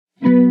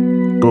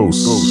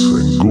Ghosts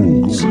and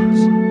ghouls,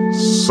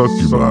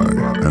 succubi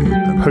and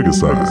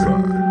pegasi,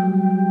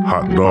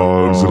 hot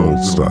dogs and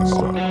old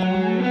style.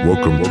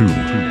 Welcome to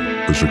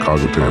the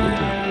Chicago Table.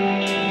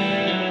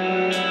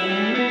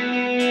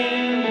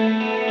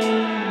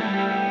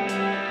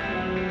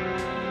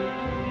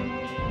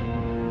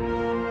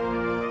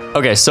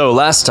 Okay, so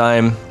last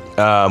time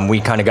we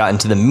kind of got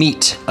into the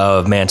meat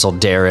of Mantle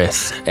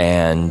Dareth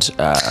and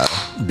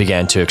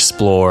began to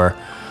explore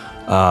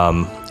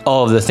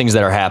all of the things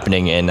that are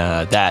happening in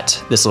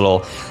this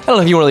little, I don't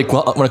know if you really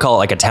want to call it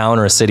like a town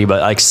or a city,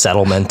 but like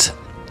settlement.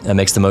 That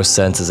makes the most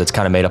sense, as it's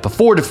kind of made up of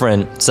 4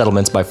 different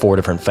settlements by 4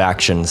 different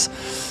factions.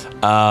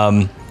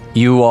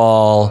 You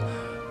all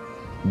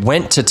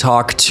went to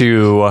talk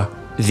to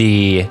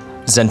the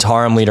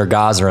Zentarum leader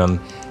Gazram,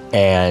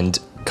 and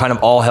kind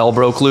of all hell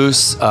broke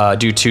loose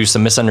due to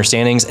some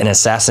misunderstandings, an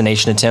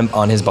assassination attempt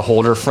on his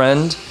beholder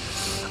friend,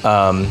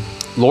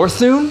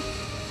 Lorthune.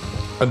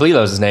 I believe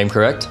that was his name,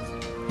 correct?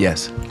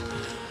 Yes.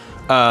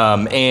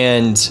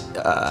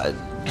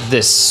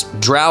 This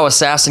drow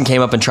assassin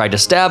came up and tried to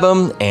stab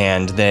him,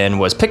 and then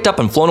was picked up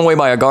and flown away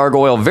by a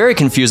gargoyle. Very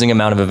confusing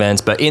amount of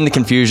events, but in the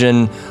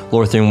confusion,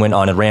 Lorthune went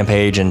on a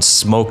rampage and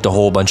smoked a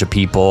whole bunch of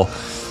people.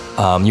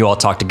 You all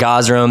talked to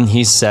Gazram.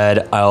 He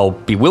said, I'll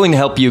be willing to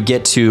help you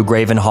get to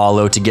Graven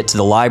Hollow to get to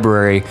the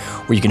library,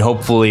 where you can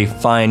hopefully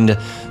find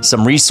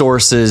some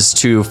resources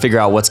to figure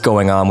out what's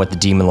going on with the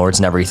demon lords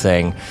and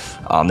everything.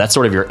 That's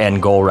sort of your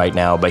end goal right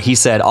now. But he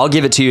said, I'll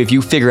give it to you if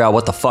you figure out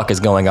what the fuck is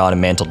going on in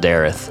Mantle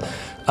Dareth.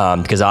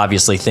 Because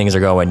obviously things are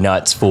going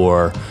nuts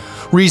for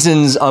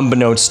reasons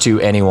unbeknownst to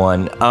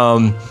anyone.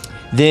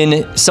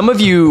 Then some of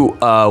you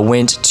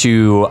went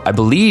to, I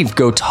believe,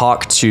 go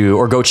check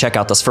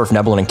out the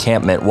Svirfneblin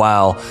encampment,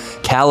 while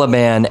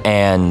Caliban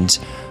and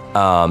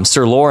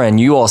Sir Lauren,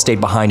 you all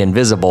stayed behind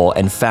invisible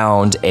and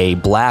found a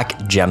black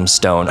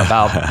gemstone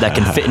that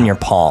can fit in your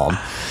palm.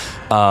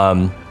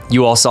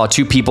 You all saw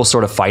 2 people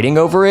sort of fighting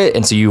over it,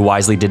 and so you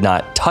wisely did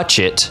not touch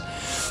it.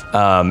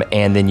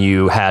 And then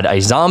you had a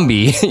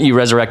zombie, you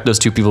resurrect those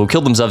 2 people who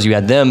killed themselves, you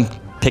had them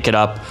pick it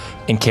up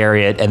and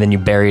carry it, and then you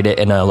buried it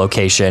in a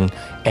location,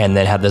 and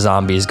then had the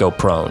zombies go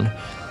prone.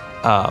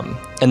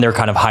 And they're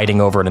kind of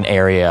hiding over in an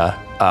area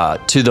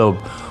to the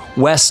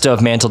west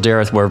of Mantle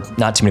Dareth, where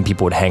not too many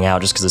people would hang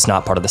out, just because it's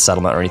not part of the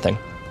settlement or anything.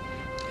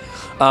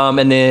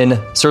 And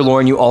then, Sir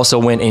Lauren, you also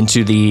went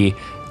into the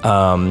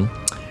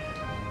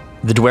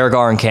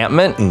Dwergar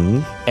encampment,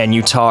 and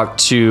you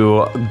talked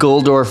to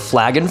Guldor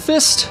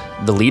Flagonfist,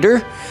 the leader,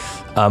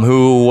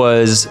 who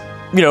was,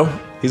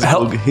 He's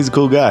a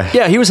cool guy.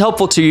 Yeah, he was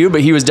helpful to you,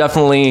 but he was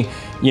definitely,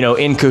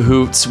 in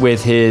cahoots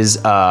with his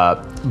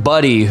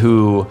buddy,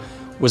 who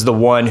was the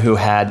one who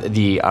had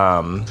the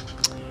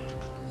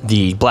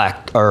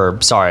black,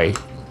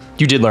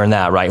 you did learn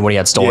that, right? What he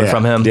had stolen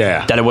from him?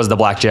 Yeah. That it was the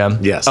black gem?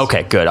 Yes.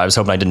 Okay, good. I was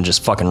hoping I didn't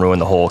just fucking ruin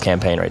the whole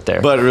campaign right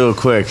there. But real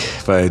quick,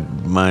 if I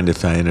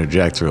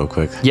interject real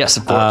quick. Yes,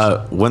 of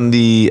course. When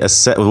the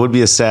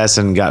would-be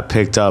assassin got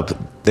picked up,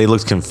 they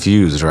looked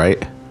confused,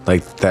 right?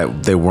 Like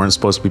that they weren't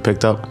supposed to be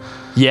picked up?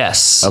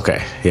 Yes.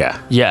 Okay, yeah.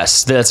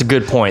 Yes, that's a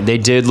good point. They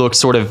did look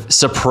sort of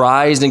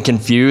surprised and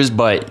confused,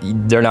 but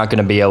they're not going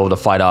to be able to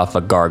fight off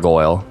a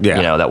gargoyle,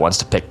 that wants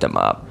to pick them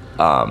up.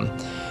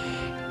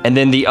 And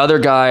then the other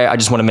guy I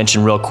just want to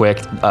mention real quick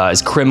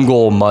is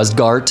Krimgol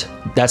Musgart.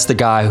 That's the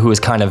guy who is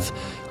kind of...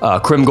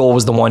 Krimgol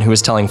was the one who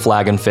was telling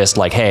Flagonfist,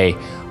 like, hey,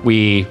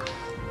 we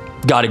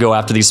got to go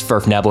after these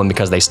Svirfneblin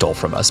because they stole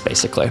from us,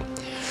 basically.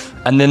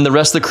 And then the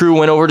rest of the crew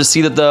went over to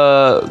see that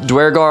the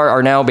Dwergar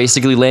are now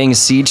basically laying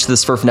siege to the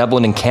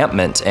Svirfneblin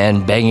encampment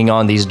and banging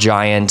on these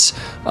giant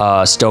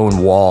stone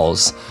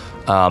walls.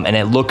 And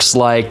it looks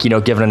like,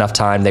 given enough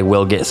time, they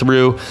will get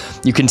through.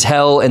 You can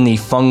tell in the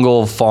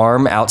fungal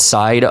farm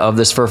outside of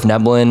the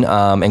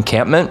Svirfneblin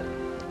encampment,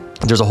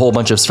 there's a whole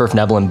bunch of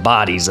Svirfneblin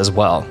bodies as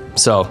well.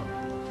 So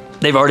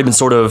they've already been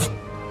sort of,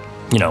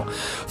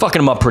 fucking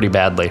them up pretty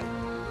badly.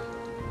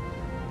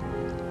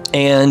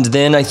 And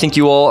then I think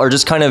you all are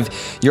just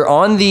you're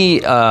on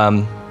the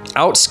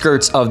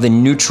outskirts of the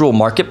neutral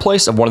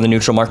marketplace, of one of the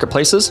neutral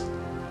marketplaces,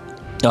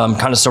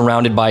 kind of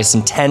surrounded by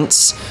some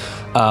tents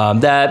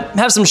that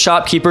have some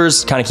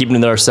shopkeepers kind of keeping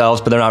to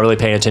themselves, but they're not really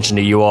paying attention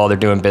to you all. They're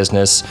doing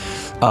business.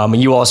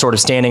 You all sort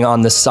of standing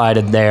on the side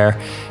of there,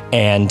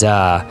 and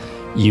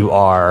you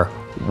are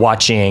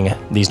watching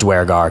these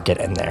Dwergar get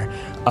in there.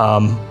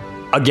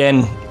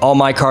 Again, all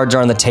my cards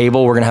are on the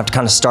table. We're going to have to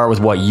kind of start with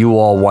what you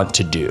all want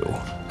to do.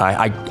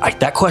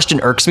 That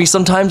question irks me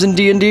sometimes in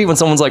D&D when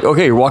someone's like,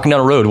 okay, you're walking down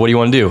a road. What do you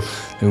want to do?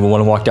 And we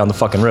want to walk down the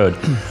fucking road.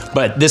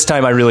 But this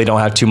time I really don't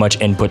have too much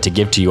input to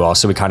give to you all,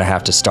 so we kind of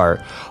have to start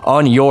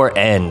on your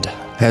end.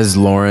 Has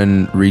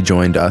Lauren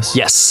rejoined us?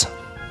 Yes.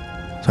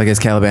 So I guess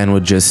Caliban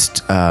would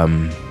just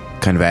kind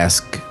of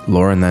ask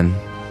Lauren then,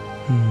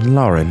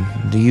 Lauren,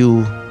 do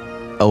you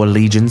owe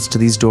allegiance to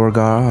these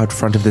Dwergar out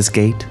front of this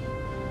gate?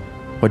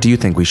 What do you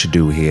think we should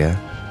do here?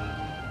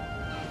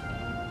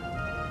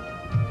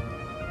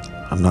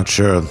 I'm not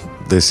sure.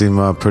 They seem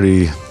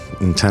pretty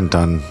intent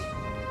on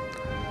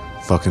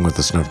fucking with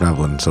the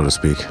Svirfneblin, so to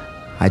speak.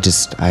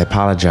 I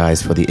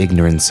apologize for the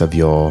ignorance of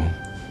your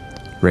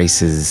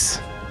race's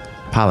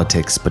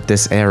politics, but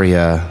this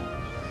area,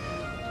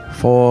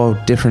 4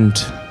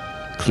 different,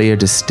 clear,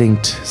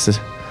 distinct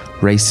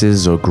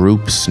races or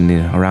groups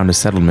around a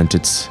settlement,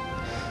 it's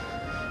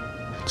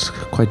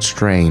quite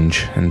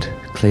strange, and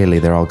clearly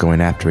they're all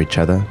going after each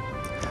other.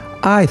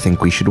 I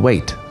think we should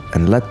wait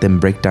and let them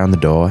break down the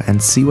door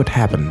and see what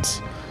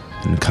happens.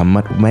 And come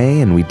what may,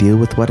 and we deal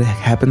with what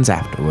happens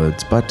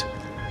afterwards, but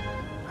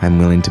I'm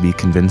willing to be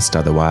convinced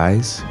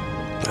otherwise.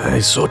 I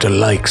sort of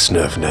like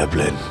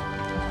Snurfneblin.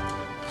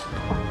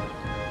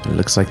 It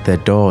looks like their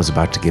door is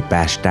about to get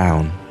bashed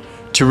down.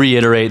 To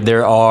reiterate,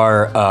 there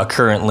are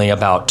currently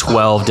about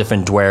 12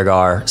 different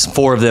Dwergar.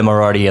 4 of them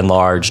are already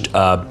enlarged,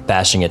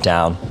 bashing it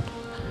down.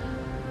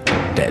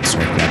 Dead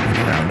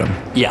Snurfneblin around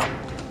them. Yeah.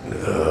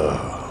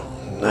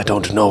 I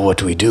don't know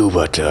what we do,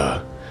 but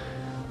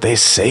they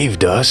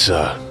saved us.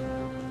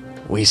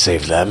 We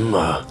saved them.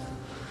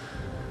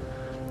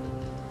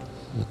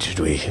 Should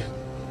we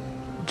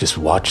just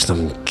watch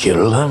them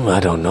kill them? I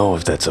don't know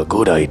if that's a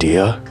good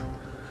idea.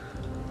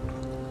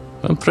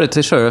 I'm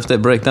pretty sure if they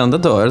break down the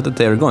door that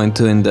they're going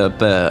to end up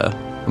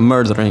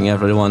murdering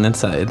everyone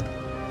inside.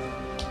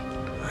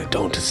 I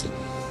don't...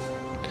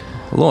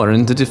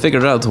 Lauren, did you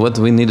figure out what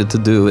we needed to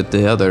do with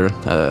the other,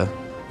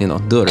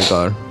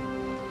 Duergar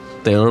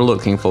they were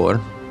looking for?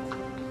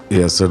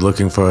 Yes, they're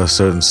looking for a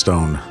certain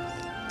stone.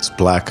 It's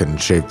black and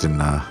shaped in,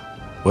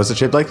 what's it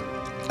shaped like?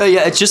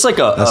 Yeah, it's just like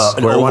an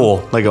square oval.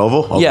 one? Like an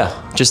oval? Okay.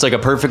 Yeah, just like a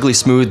perfectly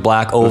smooth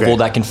black oval Okay.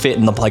 that can fit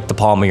in the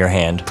palm of your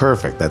hand.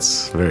 Perfect.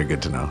 That's very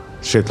good to know.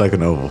 Shaped like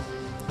an oval.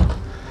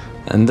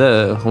 And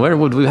where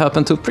would we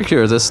happen to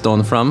procure this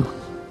stone from?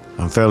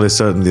 I'm fairly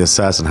certain the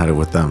assassin had it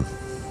with them.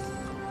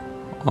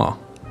 Oh,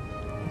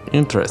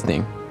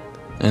 interesting.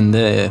 And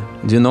do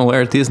you know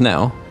where it is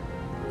now?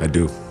 I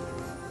do.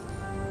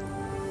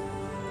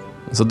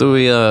 So do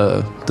we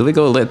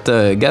go let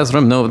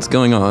Gazram know what's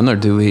going on, or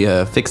do we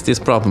fix this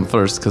problem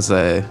first? Because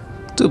I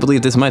do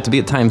believe this might be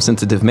a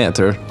time-sensitive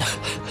matter.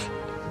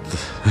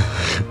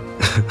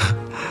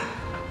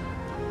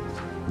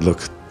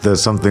 Look,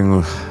 there's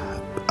something...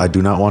 I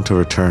do not want to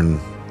return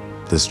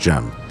this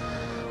gem.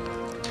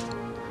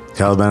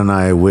 Caliban and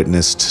I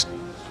witnessed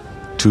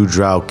 2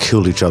 drow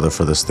killed each other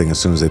for this thing as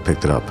soon as they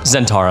picked it up.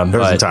 Zentarum. Or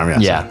But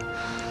Zentarum, yes. yeah.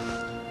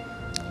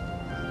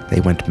 They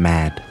went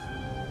mad.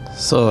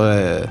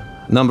 So,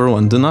 number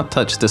 1, do not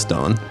touch the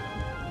stone.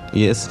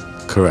 Yes.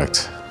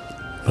 Correct.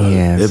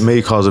 Yes. It may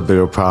cause a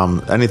bigger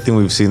problem. Anything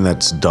we've seen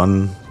that's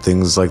done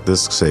things like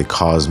this, say,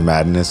 cause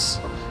madness,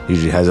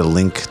 usually has a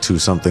link to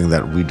something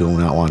that we do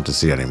not want to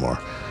see anymore.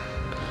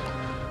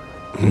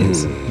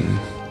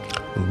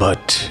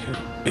 But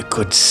it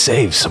could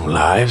save some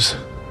lives.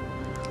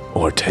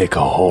 Or take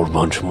a whole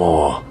bunch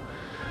more.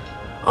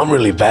 I'm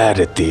really bad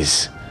at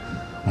these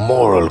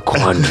moral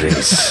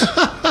quandaries.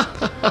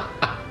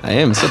 I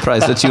am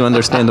surprised that you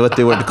understand what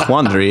the word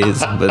quandary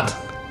is, but...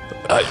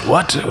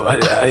 What?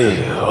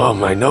 Oh,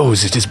 my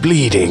nose, it is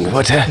bleeding.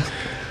 What?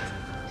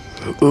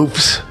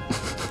 Oops.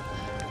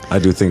 I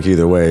do think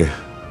either way,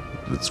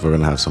 we're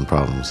going to have some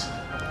problems.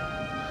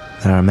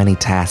 There are many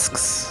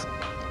tasks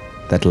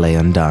that lay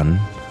undone,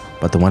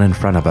 but the one in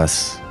front of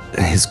us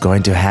is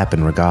going to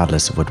happen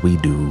regardless of what we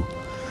do.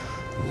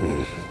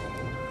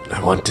 I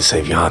want to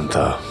save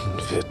Yantha.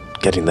 If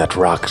getting that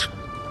rock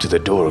to the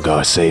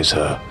Duergar saves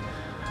her,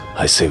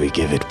 I say we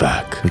give it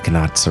back. We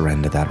cannot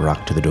surrender that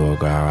rock to the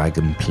Duergar. I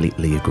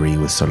completely agree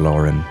with Sir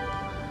Lauren.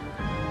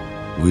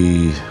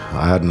 I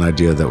had an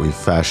idea that we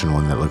fashion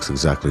one that looks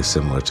exactly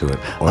similar to it.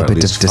 Or A at bit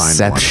of least find one.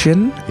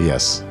 deception?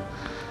 Yes.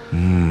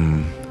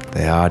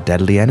 They are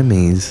deadly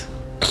enemies.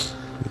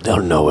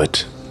 They'll know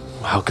it.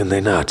 How can they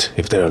not,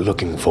 if they're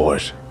looking for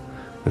it?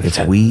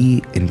 If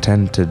we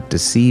intend to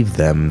deceive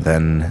them,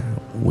 then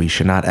we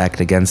should not act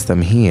against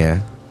them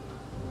here.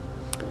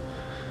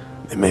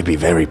 They may be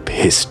very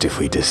pissed if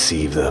we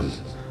deceive them.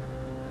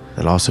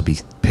 They'll also be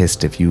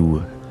pissed if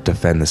you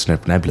defend the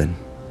Snurfneblin.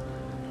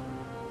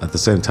 At the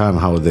same time,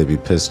 how would they be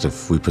pissed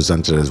if we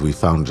present it as we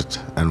found it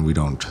and we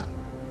don't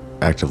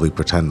actively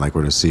pretend like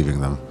we're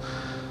deceiving them?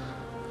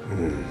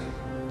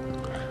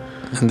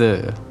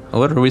 And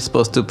what are we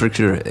supposed to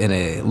procure in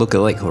a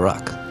look-alike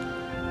rock?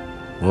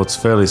 Well, it's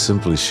fairly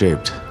simply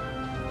shaped.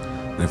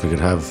 And if we could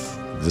have...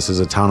 This is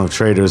a town of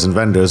traders and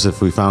vendors.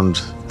 If we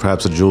found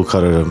perhaps a jewel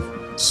cutter to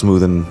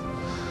smoothen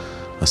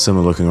a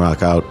similar-looking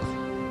rock out.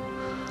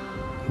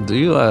 Do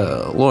you,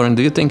 Lauren,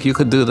 do you think you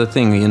could do the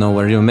thing,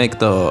 where you make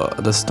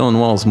the stone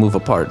walls move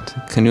apart?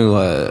 Can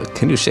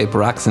you shape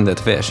rocks in that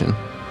fashion?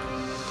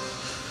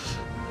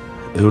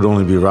 It would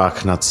only be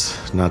rock, not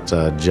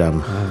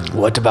gem.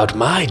 What about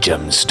my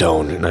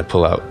gemstone? And I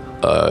pull out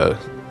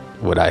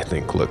what I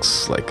think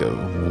looks like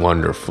a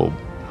wonderful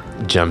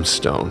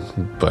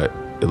gemstone, but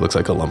it looks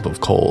like a lump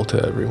of coal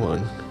to everyone.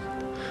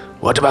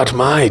 What about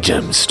my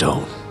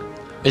gemstone?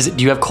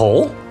 Do you have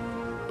coal?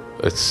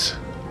 It's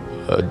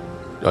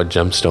a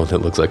gemstone that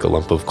looks like a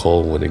lump of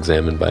coal when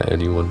examined by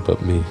anyone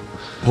but me.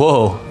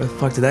 Whoa. Where the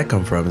fuck did that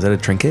come from? Is that a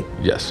trinket?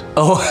 Yes.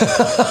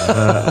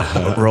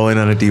 Rolling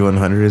on a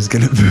D100 is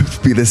going to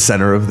be the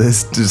center of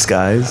this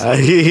disguise.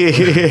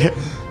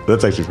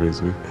 That's actually pretty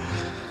sweet.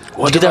 Did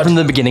you get that from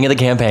the beginning of the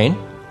campaign?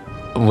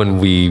 When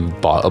we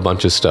bought a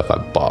bunch of stuff, I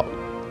bought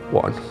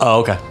one. Oh,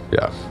 okay.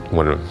 Yeah.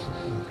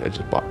 I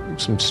just bought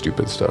some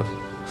stupid stuff.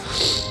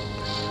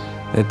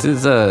 It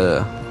is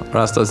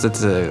Rastos.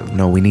 It's a.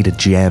 No, we need a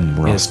gem,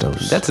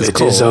 Rostos. That is It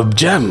cool. is a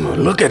gem.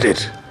 Look at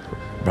it.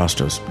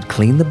 Rostos,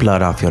 clean the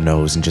blood off your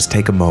nose and just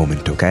take a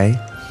moment, okay?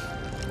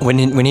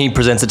 When he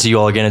presents it to you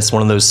all again, it's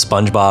one of those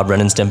SpongeBob,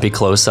 Ren and Stimpy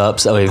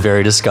close-ups of a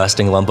very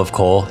disgusting lump of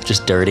coal,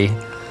 just dirty.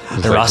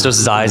 And like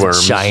Rostos' eyes are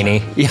worms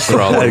shiny.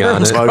 crawling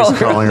on it. Bugs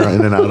crawling right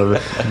in and out of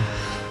it.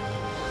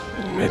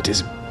 It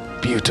is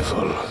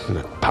beautiful. And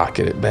I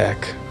pocket it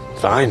back.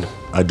 Fine.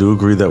 I do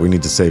agree that we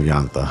need to save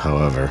Yantha.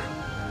 However,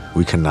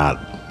 we cannot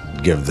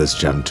give this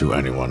gem to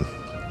anyone.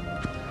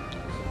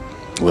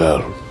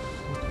 Well,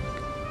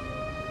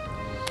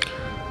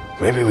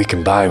 maybe we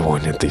can buy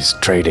one at these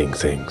trading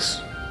things.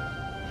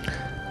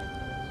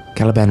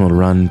 Caliban will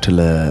run to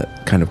the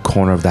kind of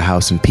corner of the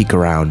house and peek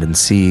around and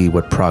see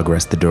what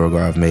progress the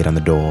Duergar have made on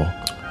the door.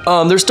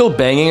 They're still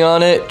banging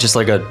on it, just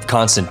like a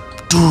constant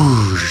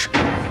doosh,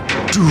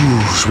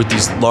 doosh, with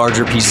these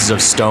larger pieces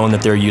of stone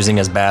that they're using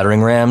as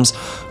battering rams.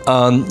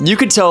 You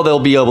could tell they'll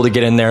be able to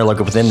get in there like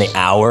within the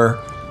hour.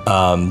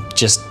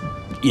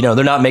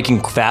 They're not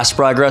making fast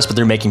progress, but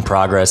they're making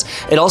progress.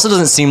 It also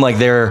doesn't seem like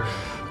they're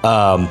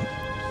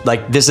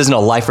this isn't a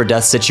life or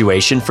death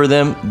situation for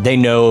them. They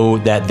know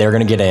that they're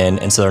gonna get in,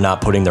 and so they're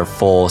not putting their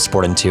full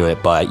support into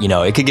it. But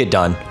it could get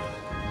done.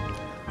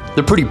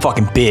 They're pretty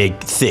fucking big,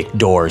 thick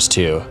doors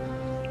too.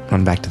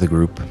 Run back to the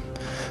group.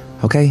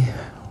 Okay,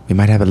 we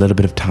might have a little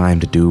bit of time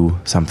to do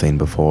something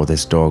before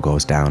this door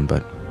goes down,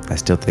 but I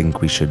still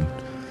think we should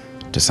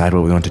decide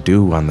what we want to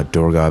do on the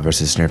Duergar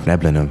versus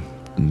Snurfneblin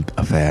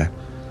affair.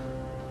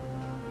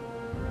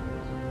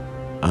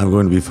 I'm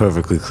going to be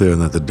perfectly clear in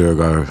that the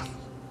Duergar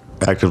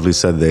actively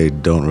said they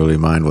don't really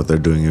mind what they're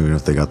doing even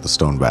if they got the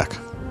stone back.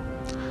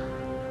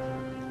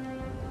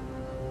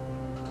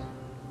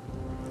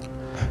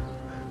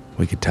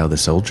 We could tell the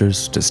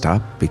soldiers to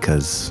stop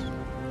because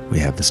we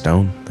have the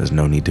stone. There's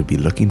no need to be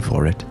looking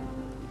for it.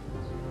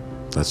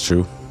 That's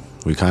true.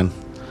 We can.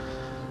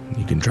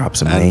 You can drop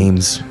some And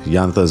names.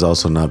 Yantha is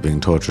also not being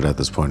tortured at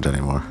this point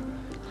anymore.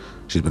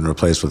 She's been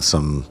replaced with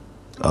some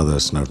other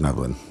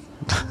Snurfneblin.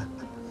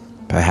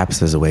 Perhaps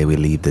there's a way we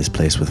leave this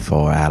place with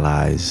 4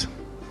 allies.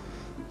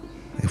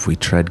 If we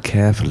tread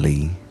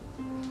carefully,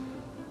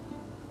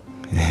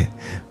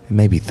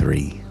 maybe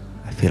 3.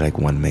 I feel like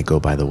 1 may go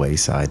by the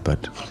wayside,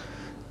 but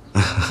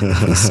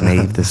if we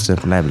snave the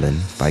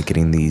Snurfneblin by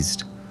getting these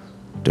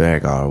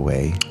Duergar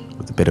away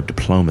with a bit of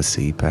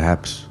diplomacy,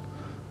 perhaps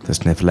the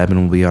Snurfneblin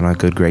will be on our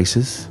good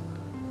graces.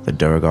 The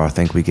Duergar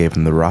think we gave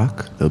them the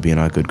rock. They'll be in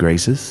our good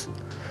graces.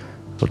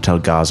 We'll tell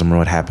Gossamer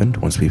what happened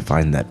once we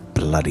find that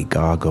bloody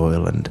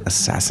gargoyle and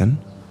assassin.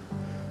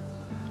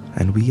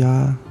 And we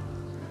are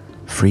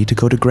free to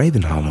go to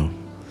Gravenhollow,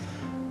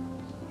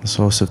 a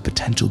source of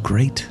potential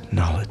great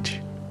knowledge.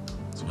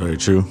 It's very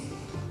true.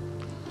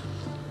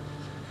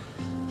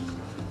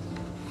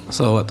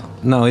 So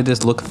what? Now we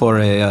just look for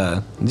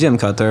a gem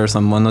cutter or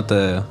someone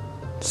that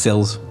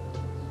sells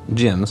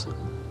gems.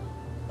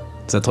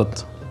 Is that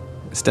what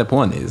step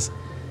 1 is?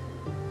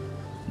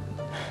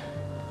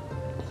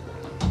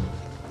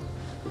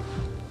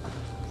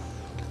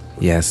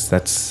 Yes,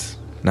 that's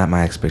not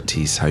my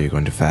expertise, how you're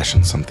going to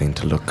fashion something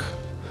to look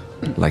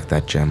like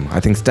that gem.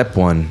 I think step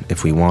 1,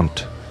 if we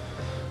want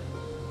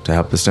to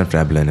help the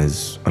Snurfneblin,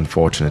 is,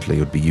 unfortunately, it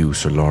would be you,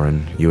 Sir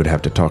Lauren. You would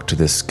have to talk to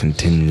this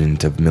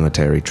contingent of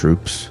military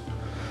troops.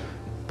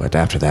 But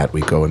after that, we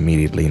go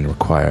immediately and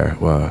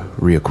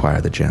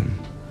reacquire the gem.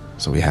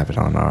 So we have it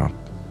on our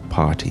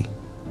party.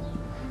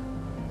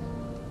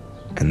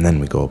 And then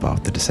we go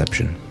about the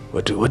deception.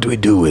 What do we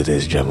do with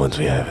this gem once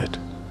we have it?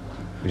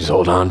 We just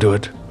hold on to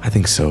it? I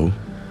think so.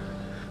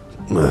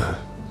 Ugh.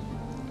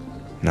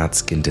 Not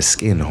skin to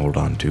skin hold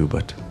on to,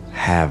 but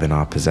have in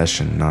our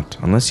possession, not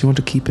unless you want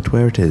to keep it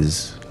where it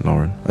is,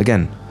 Lauren.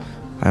 Again,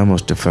 I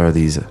almost defer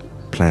these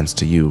plans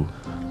to you,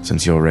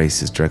 since your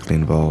race is directly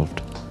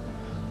involved.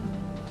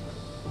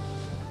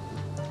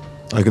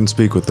 I can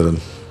speak with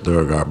the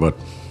Duergar, but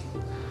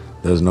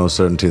there's no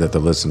certainty that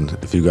they'll listen.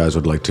 If you guys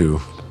would like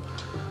to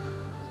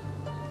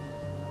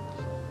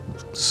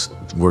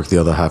work the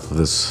other half of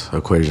this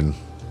equation,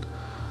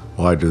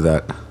 why do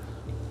that?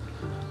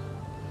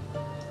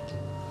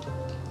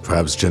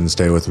 Perhaps Jin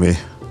stay with me.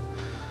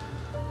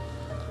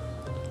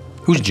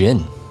 Who's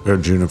Jin? Or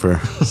Juniper,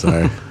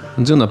 sorry.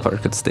 Juniper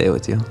could stay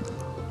with you.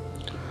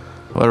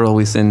 Where will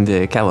we send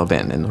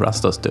Caliban and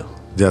Rastos to?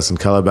 Yes, and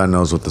Caliban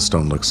knows what the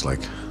stone looks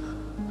like.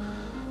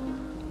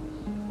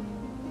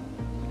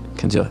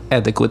 Can you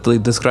adequately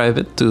describe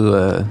it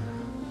to...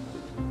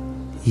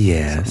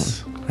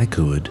 Yes, I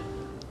could.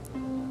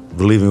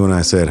 Believe me when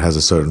I say it has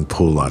a certain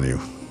pull on you.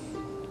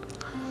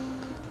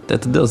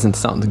 That doesn't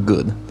sound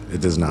good.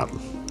 It does not.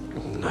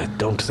 I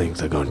don't think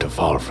they're going to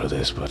fall for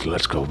this, but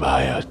let's go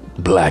buy a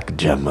black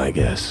gem, I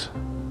guess.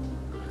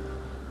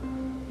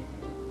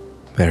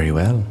 Very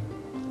well.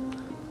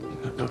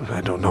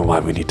 I don't know why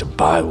we need to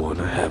buy one.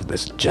 I have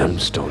this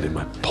gemstone in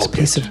my It's a pocket.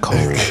 piece of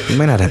coal. You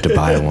may not have to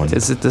buy one.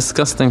 It's a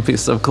disgusting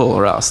piece of coal,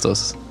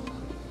 Rastos.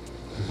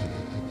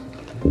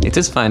 It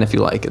is fine if you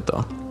like it,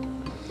 though.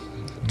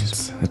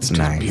 It's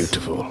nice.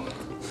 Beautiful.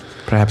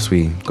 Perhaps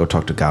we go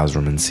talk to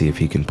Gazram and see if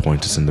he can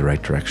point us in the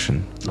right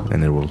direction,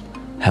 and it will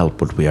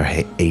help what we are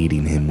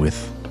aiding him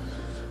with.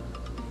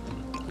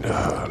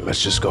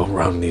 Let's just go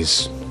around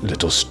these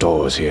little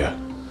stores here.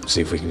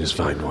 See if we can just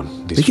find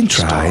one. These We can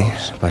try,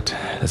 stores. but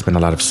there's been a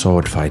lot of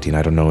sword fighting.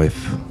 I don't know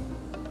if...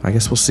 I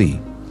guess we'll see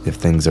if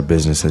things are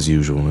business as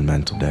usual in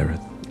Mantle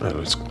Dareth.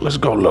 Let's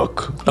go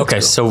look. Okay,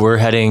 so we're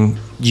heading,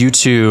 you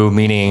two,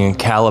 meaning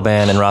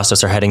Caliban and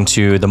Rastos, are heading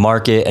to the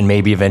market and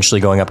maybe eventually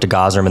going up to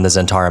Gosram in the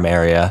Zentarum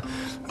area.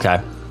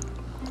 Okay.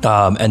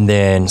 And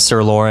then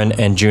Sir Lauren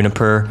and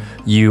Juniper,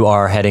 you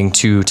are heading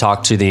to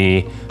talk to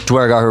the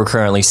Dwergar who are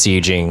currently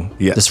sieging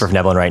Yes. the Swift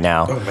Nebulon right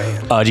now. Oh,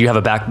 man. Do you have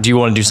a back? Do you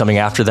want to do something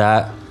after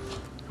that?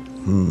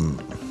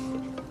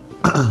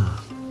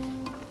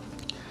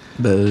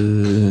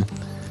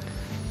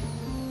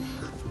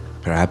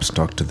 Perhaps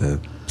talk to the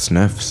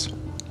Snuffs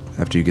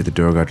after you get the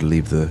Durgar to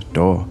leave the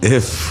door.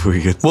 If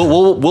we get...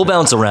 We'll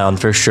bounce around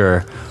for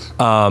sure.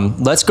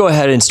 Let's go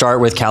ahead and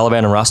start with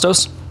Caliban and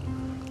Rastos.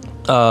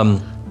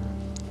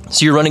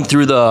 So you're running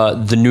through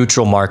the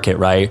neutral market,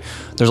 right?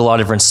 There's a lot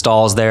of different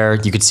stalls there.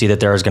 You could see that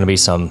there's going to be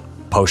some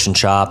potion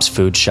shops,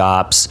 food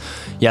shops.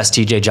 Yes,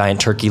 TJ, giant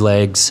turkey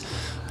legs.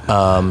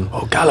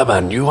 Oh,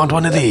 Caliban, you want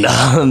one of these?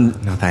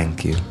 No,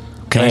 thank you.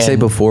 Can I say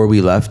before we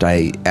left,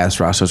 I asked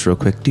Rastos real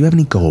quick, do you have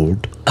any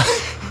gold?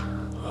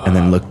 And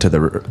then looked to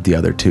the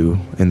other two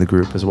in the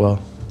group as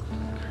well.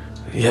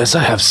 Yes,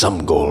 I have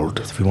some gold.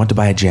 If we want to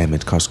buy a gem,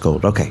 it costs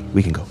gold. Okay,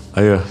 we can go.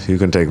 Oh, yeah, you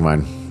can take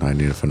mine. I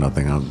need it for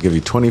nothing. I'll give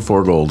you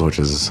 24 gold, which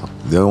is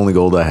the only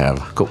gold I have.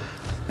 Cool.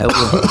 I will,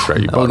 That's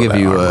right, you I will bought give that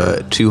you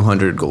armor.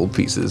 200 gold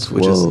pieces,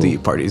 which Whoa. is the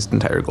party's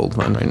entire gold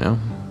fund right now.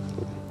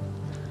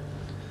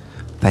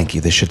 Thank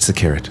you. This should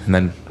secure it. And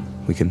then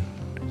we can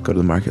go to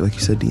the market like you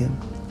said, DM.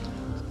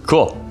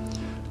 Cool.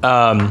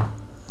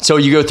 So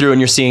you go through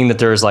and you're seeing that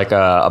there's like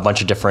a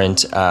bunch of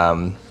different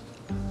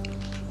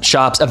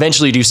shops.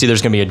 Eventually you do see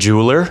there's going to be a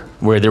jeweler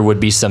where there would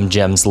be some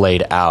gems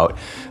laid out.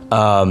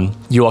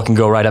 You all can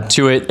go right up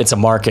to it. It's a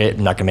market.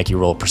 I'm not going to make you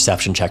roll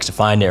perception checks to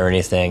find it or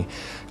anything.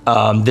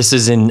 This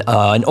is an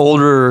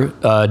older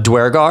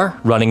Dwergar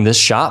running this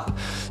shop,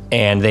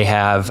 and they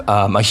have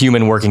a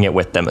human working it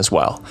with them as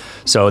well.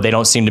 So they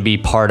don't seem to be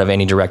part of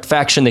any direct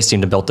faction. They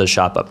seem to build the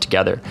shop up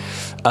together.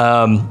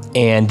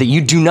 And that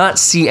you do not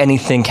see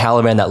anything,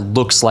 Caliban, that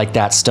looks like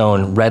that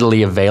stone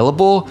readily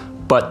available,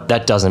 but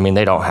that doesn't mean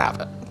they don't have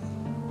it.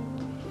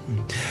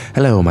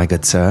 Hello, my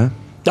good sir.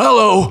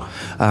 Hello!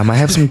 I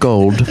have some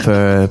gold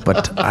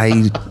but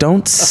I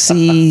don't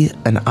see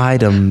an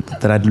item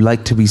that I'd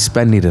like to be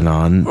spending it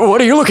on.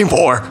 What are you looking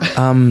for?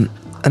 An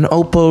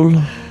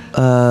opal,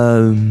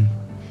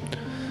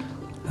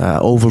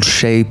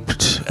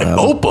 oval-shaped.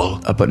 Opal?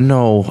 But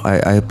no,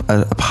 I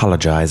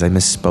apologize. I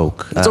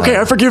misspoke. It's okay,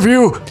 I forgive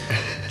you.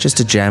 Just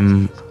a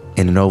gem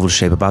in an oval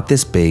shape about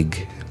this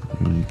big.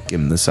 Give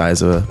him the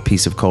size of a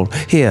piece of coal.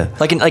 Here.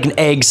 Like an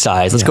egg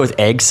size. Let's go with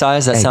egg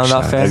size. That Egg sound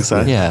about size. fair? Egg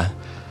size. Yeah.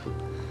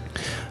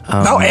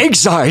 Now egg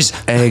size.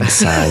 Egg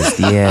sized,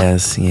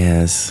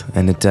 yes.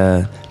 And it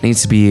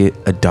needs to be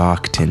a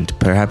dark tint.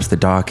 Perhaps the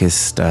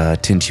darkest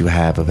tint you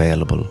have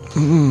available.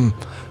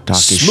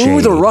 Darkest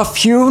Smooth shade. or rough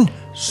hewn?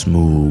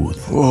 Smooth,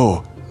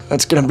 Whoa,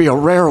 that's gonna be a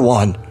rare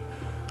one.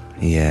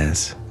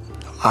 yes.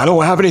 I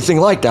don't have anything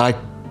like that.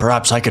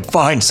 Perhaps I could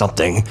find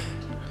something.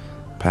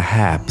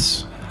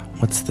 Perhaps.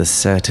 What's the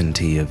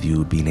certainty of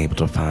you being able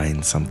to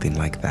find something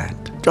like that?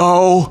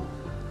 Oh,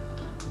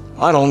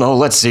 I don't know.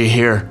 Let's see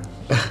here.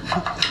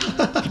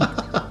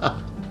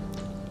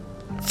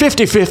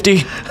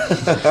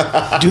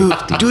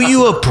 50-50. Do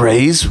you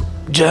appraise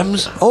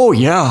gems? Oh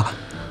yeah.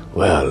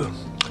 Well,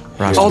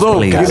 Rastos, Although,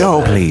 please, you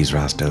know, please,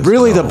 Rastos.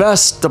 Really, no.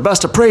 the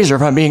best appraiser,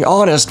 if I'm being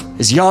honest,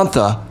 is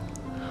Yantha.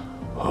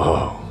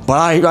 Oh.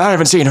 But I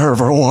haven't seen her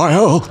for a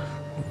while.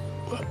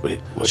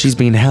 wait, what? She's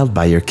being held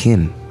by your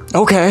kin.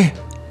 Okay.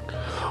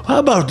 How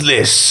about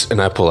this?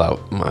 And I pull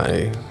out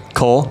my.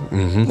 Coal.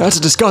 That's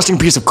a disgusting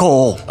piece of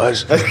coal.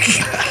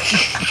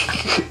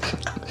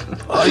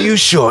 Are you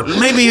sure?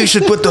 Maybe you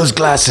should put those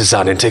glasses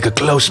on and take a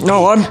close peek.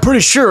 No, I'm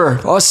pretty sure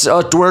us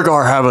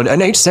Dwergar have an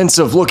innate sense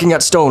of looking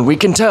at stone. We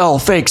can tell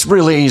fakes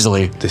really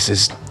easily. This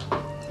is...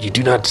 You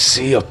do not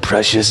see a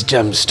precious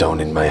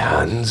gemstone in my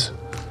hands.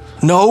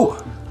 No,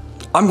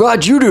 I'm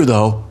glad you do,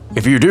 though.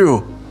 If you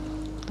do,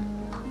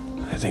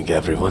 I think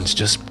everyone's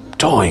just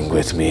toying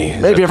with me.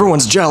 maybe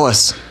everyone's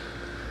jealous.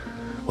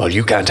 Well,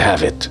 you can't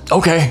have it.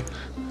 Okay.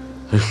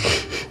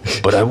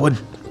 But I would...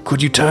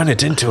 Could you turn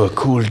it into a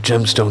cool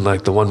gemstone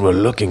like the one we're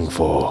looking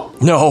for?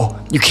 No,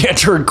 you can't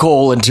turn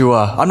coal into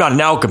a... I'm not an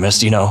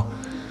alchemist, you know.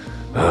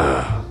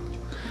 I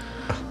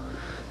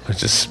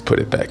just put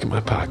it back in my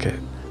pocket.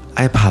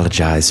 I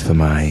apologize for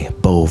my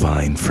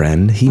bovine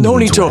friend. He No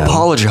means need to well.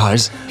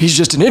 apologize. He's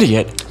just an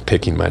idiot.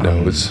 Picking my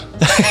nose.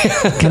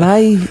 Can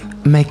I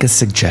make a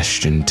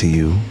suggestion to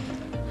you?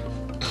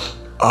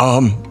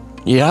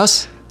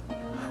 Yes?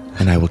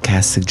 And I will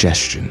cast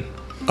suggestion.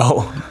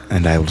 Oh,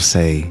 And I will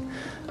say,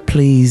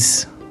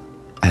 please,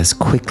 as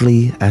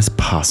quickly as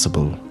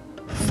possible,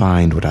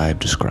 find what I have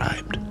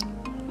described.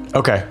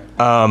 okay.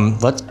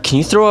 Can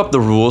you throw up the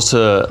rules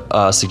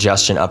to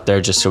suggestion up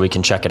there just so we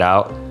can check it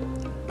out?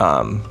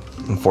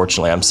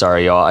 Unfortunately, I'm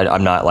sorry, y'all.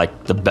 I'm not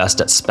like the best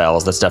at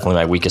spells. That's definitely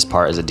my weakest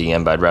part as a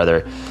DM, but I'd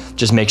rather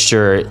just make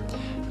sure.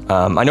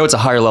 I know it's a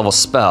higher level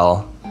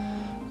spell.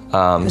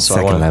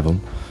 Second level.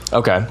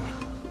 Okay.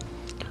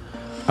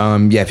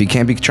 Yeah, if he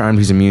can't be charmed,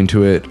 he's immune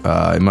to it.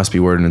 It must be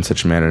worded in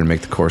such a manner to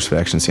make the course of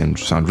action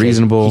sound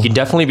reasonable. He can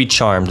definitely be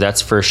charmed,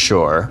 that's for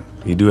sure.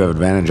 You do have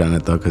advantage on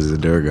it though, because he's a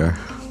Durgar.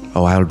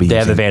 Oh, I will be. They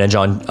have using, advantage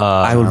on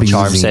I will be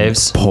charm using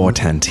saves.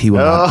 Portent. He will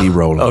not be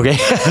rolling. Okay.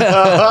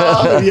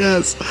 Oh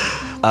yes.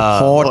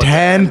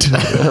 Portent.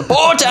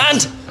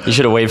 Portent! You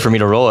should have waited for me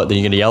to roll it, then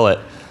you're going to yell it.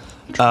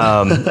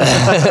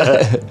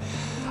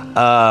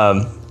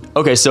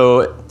 Okay,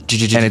 so...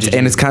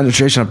 and it's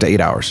concentration up to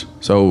 8 hours.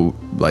 So,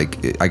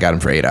 like, I got him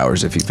for 8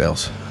 hours if he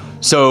fails.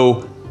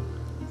 So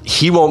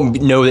he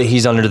won't know that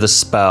he's under the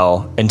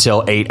spell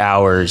until 8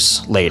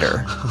 hours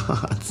later.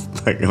 It's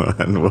not gonna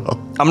end well.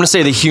 I'm going to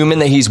say the human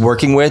that he's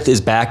working with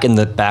is back in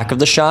the back of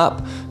the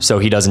shop, so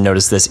he doesn't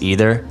notice this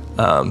either,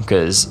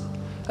 because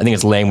I think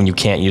it's lame when you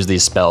can't use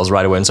these spells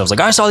right away, and someone's like,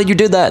 I saw that you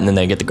did that, and then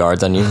they get the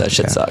guards on you. That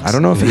shit sucks. I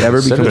don't know if he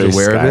ever becomes very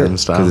aware of Skyrim it,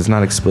 style. because it's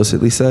not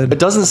explicitly said. It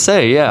doesn't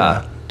say,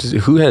 yeah.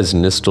 Who has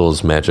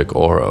Nistel's magic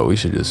aura? We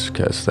should just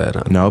cast that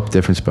on. Nope,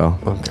 different spell.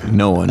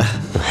 No one.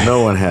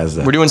 No one has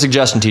that. We're doing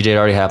suggestion, TJ. It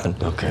already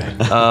happened. Okay.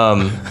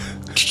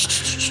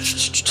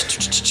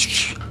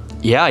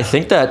 Yeah, I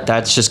think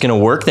that's just going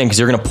to work then, because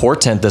you're going to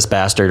portent this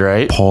bastard,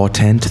 right?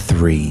 Portent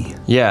 3.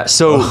 Yeah,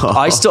 so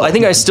I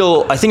think I'm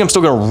still going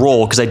to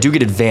roll, because I do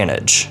get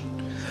advantage.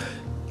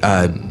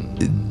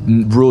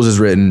 Rules is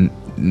written,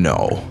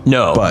 no.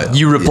 No, But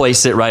you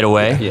replace it right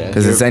away. Yeah.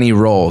 because it's any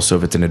roll. So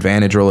if it's an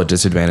advantage roll, a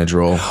disadvantage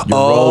roll, your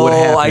roll would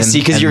happen. I see,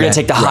 because and you're going then- to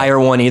take the higher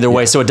one either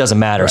way, so it doesn't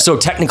matter. So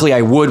technically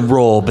I would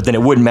roll, but then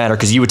it wouldn't matter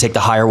because you would take the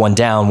higher one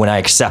down when I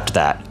accept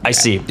that. I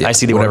see. Yeah. I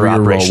see the Whatever order of your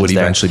roll operations would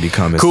there. eventually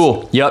become is-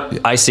 Cool. Yep.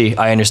 I see.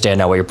 I understand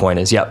now what your point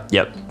is. Yep.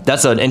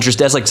 That's an interest.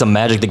 That's like some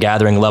Magic the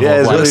Gathering level Yeah, of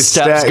it's like really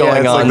steps stack- yeah, going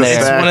it's on like the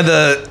there. stack. One of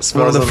the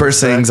Spells on the first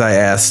stack. things I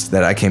asked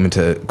that I came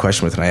into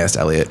question with, and I asked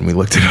Elliot, and we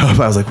looked it up.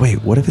 I was like,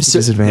 "Wait, what if it's a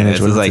disadvantage?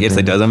 It's What if like, it's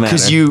it doesn't matter.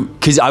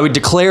 Because I would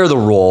declare the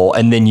roll,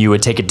 and then you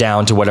would take it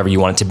down to whatever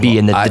you want it to be,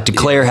 and the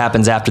declare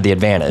happens after the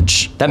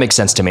advantage. That makes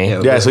sense to me.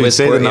 Yeah, so you With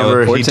say the port- yeah, number,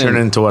 with he portent- turned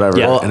into whatever.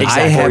 Yeah, and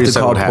exactly. I before have you to said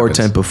call what happens.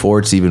 portent before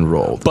it's even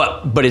rolled,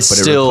 But it's but it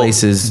still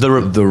replaces the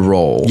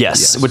roll.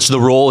 yes, which the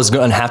roll is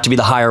going to have to be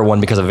the higher one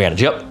because of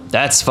advantage. Yep,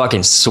 that's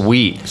fucking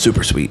sweet.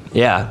 Super sweet.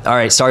 Yeah. All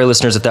right. Sorry,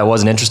 listeners, if that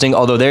wasn't interesting.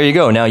 Although there you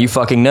go. Now you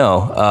fucking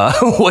know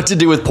what to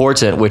do with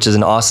Portent, which is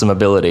an awesome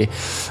ability.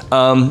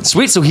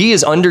 Sweet. So he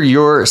is under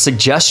your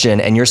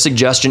suggestion, and your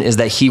suggestion is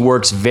that he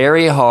works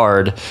very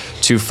hard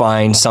to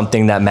find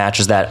something that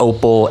matches that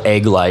opal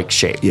egg-like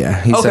shape.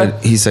 Yeah,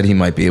 he said he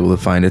might be able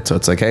to find it. So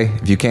it's like, hey,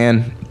 if you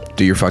can,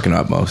 do your fucking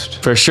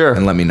utmost For sure.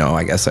 and let me know.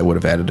 I guess I would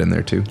have added in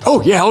there too.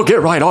 Oh yeah, I'll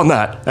get right on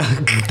that.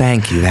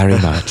 Thank you very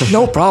much.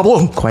 No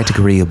problem. Quite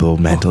agreeable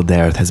mental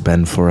dearth has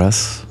been for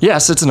us.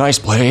 Yes, it's a nice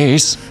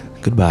place.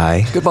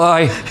 Goodbye.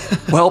 Goodbye.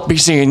 Well, be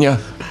seeing you.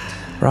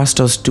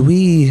 Rostos, do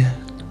we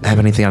have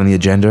anything on the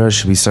agenda, or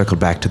should we circle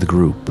back to the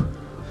group?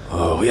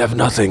 Oh, we have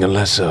nothing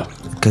unless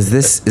Because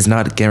this is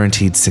not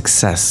guaranteed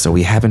success, so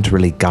we haven't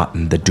really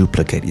gotten the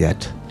duplicate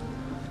yet.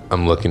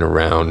 I'm looking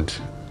around,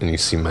 and you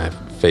see my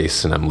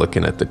face, and I'm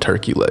looking at the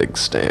turkey leg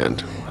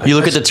stand. You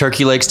look at the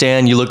turkey leg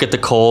stand, you look at the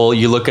coal,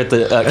 you look at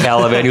the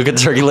Caliban, you look at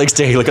the turkey leg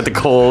stand, you look at the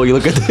coal, you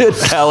look at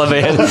the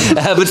Caliban. It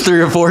happens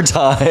 3 or 4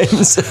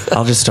 times.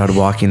 I'll just start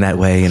walking that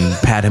way and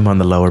pat him on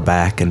the lower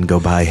back and go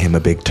buy him a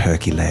big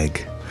turkey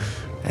leg.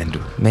 And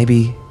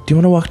maybe, do you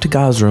want to walk to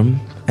God's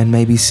room and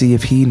maybe see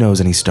if he knows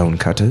any stone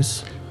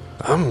cutters?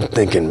 I'm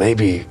thinking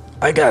maybe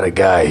I got a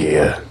guy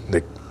here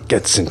that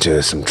gets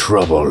into some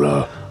trouble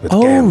with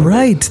Oh, gambling.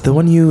 right, the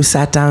one you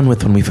sat down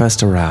with when we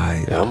first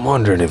arrived. I'm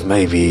wondering if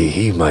maybe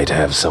he might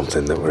have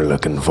something that we're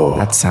looking for.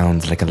 That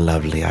sounds like a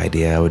lovely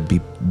idea. I would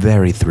be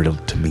very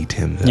thrilled to meet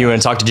him. You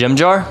want to talk to Jim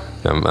Jar?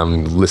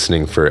 I'm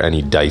listening for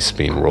any dice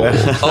being rolled.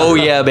 Oh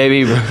yeah,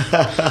 baby.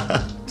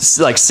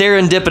 Like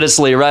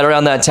serendipitously, right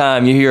around that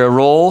time, you hear a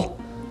roll.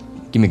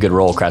 Give me a good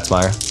roll,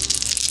 Kratzmeyer.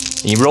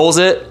 And he rolls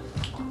it.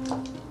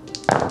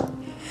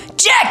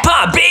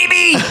 Jackpot,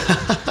 baby!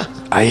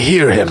 I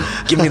hear him.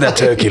 Give me that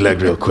turkey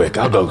leg real quick.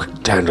 I'll go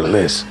handle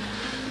this.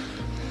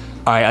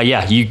 All right,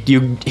 yeah,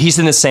 he's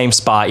in the same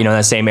spot, in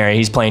that same area.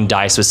 He's playing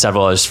dice with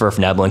several other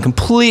Svirfneblin,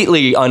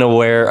 completely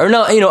unaware, or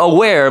not,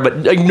 aware,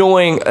 but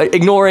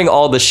ignoring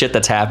all the shit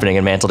that's happening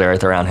in Mantled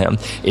Aerith around him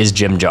is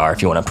Jim Jar,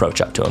 if you want to approach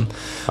up to him.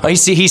 He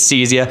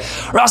sees you.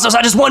 Rastos,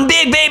 I just won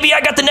big, baby.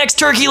 I got the next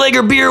turkey leg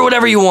or beer,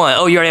 whatever you want.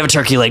 Oh, you already have a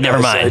turkey leg. Never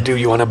mind. I do.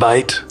 You want a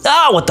bite?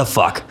 Ah, what the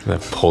fuck? I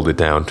pulled it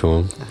down to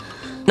him.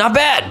 Not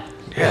bad.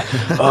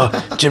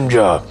 Yeah. Jim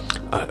Jar.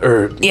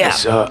 Yeah.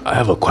 Yes, I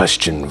have a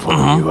question for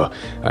you.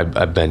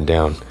 I bend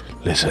down.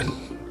 Listen,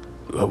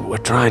 we're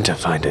trying to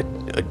find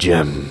a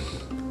gem.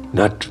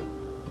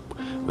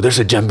 There's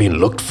a gem being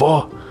looked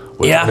for.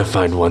 We're trying to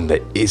find one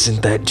that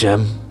isn't that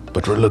gem,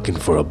 but we're looking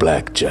for a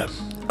black gem.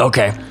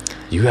 Okay.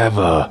 You have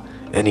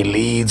any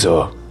leads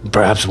or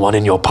perhaps one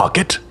in your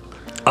pocket?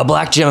 A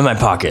black gem in my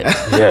pocket.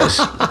 Yes.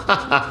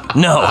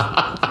 No.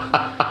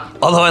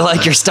 Although I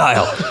like your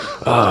style.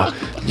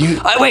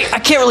 Wait, I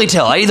can't really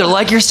tell. I either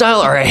like your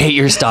style or I hate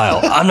your style.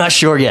 I'm not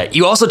sure yet.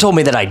 You also told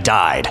me that I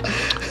died.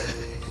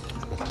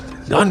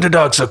 The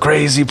Underdog's a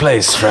crazy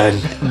place,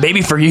 friend.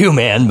 Maybe for you,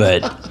 man,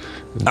 but...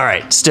 All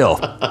right, still.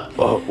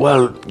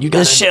 Well, you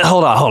got Shit,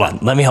 hold on.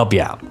 Let me help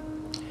you out.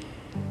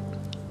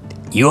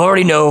 You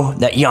already know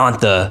that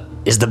Yantha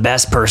is the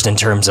best person in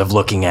terms of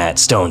looking at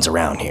stones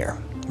around here,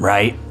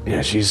 right?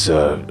 Yeah, she's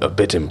a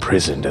bit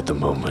imprisoned at the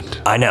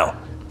moment. I know.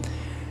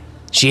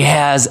 She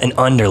has an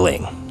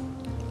underling,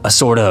 a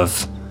sort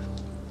of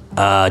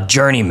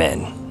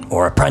journeyman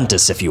or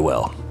apprentice, if you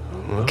will.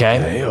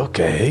 Okay?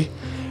 Okay.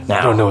 Now,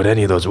 I don't know what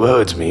any of those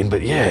words mean,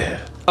 but yeah.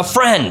 A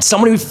friend,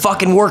 somebody who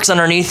fucking works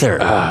underneath her.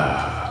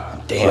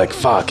 Damn. Like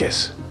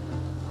Farkas.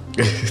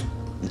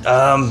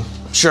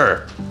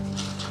 Sure.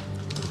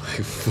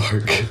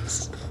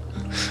 Farkas.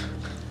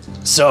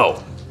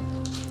 So,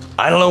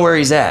 I don't know where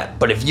he's at,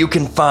 but if you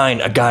can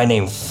find a guy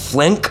named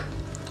Flink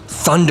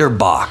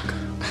Thunderbach.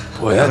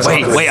 Boy, that's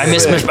Wait,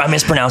 I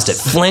mispronounced it.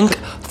 Flink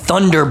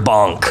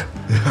Thunderbonk.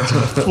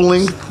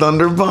 Flink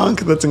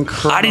Thunderbonk? That's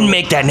incredible. I didn't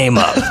make that name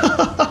up.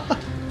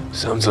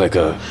 Sounds like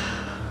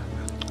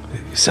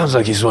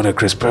he's one of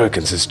Chris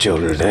Perkins'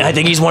 children, eh? I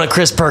think he's one of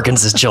Chris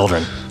Perkins'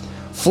 children.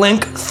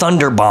 Flink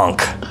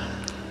Thunderbonk.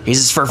 He's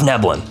his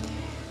Svirfneblin.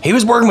 He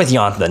was working with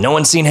Yantha. No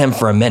one's seen him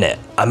for a minute.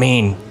 I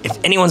mean,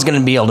 if anyone's gonna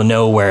be able to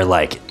know where,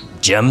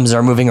 gems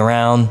are moving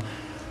around,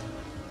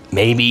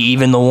 maybe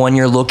even the one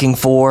you're looking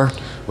for.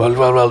 Well,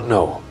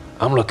 no.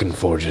 I'm looking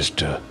for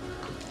just a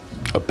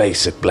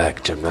basic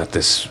black gem, not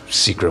this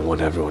secret one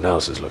everyone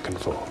else is looking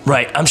for.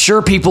 Right, I'm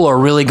sure people are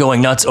really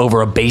going nuts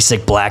over a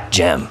basic black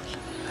gem.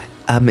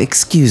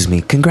 Excuse me.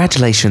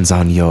 Congratulations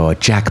on your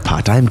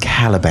jackpot. I'm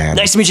Caliban.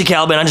 Nice to meet you,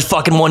 Caliban. I just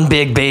fucking won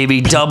big,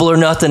 baby. Double or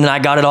nothing, and I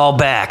got it all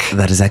back.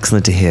 That is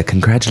excellent to hear.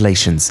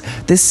 Congratulations.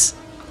 This,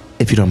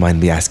 if you don't mind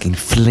me asking,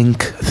 Flink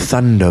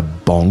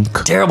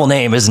Thunderbonk. Terrible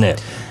name, isn't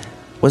it?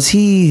 Was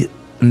he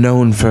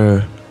known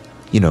for,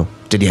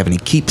 did he have any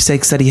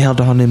keepsakes that he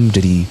held on him?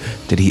 Did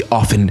he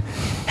often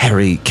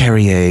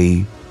carry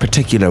a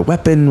particular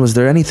weapon? Was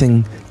there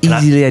anything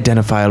easily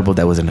identifiable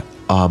that was an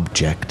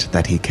object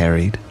that he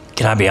carried?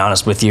 Can I be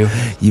honest with you?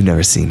 You've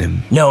never seen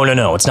him. No,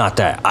 it's not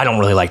that. I don't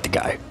really like the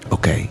guy.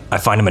 Okay. I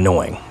find him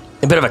annoying.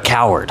 A bit of a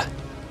coward.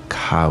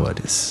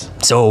 Cowardice.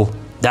 So,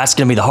 that's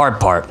gonna be the hard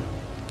part.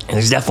 And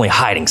he's definitely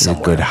hiding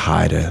somewhere. A good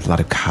hider. A lot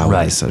of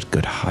cowardice are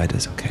good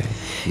hiders, okay.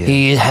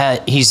 Yeah.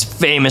 He's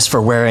famous for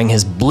wearing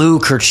his blue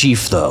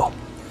kerchief, though.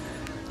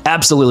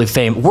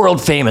 Absolutely world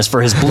famous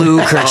for his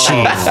blue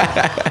kerchief.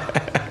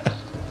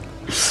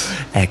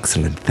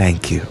 Excellent,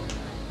 thank you.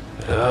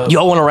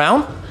 Y'all want a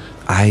round?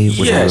 I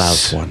would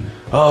Yes. allow one.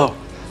 Oh,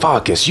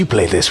 Farkas, you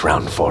play this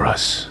round for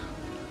us.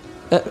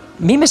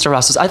 Me, Mr.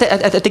 Rastos. I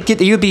think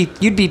you'd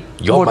be.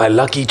 You're my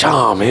lucky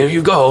charm. Here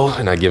you go.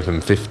 And I give him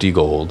 50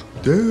 gold.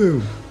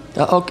 Dude.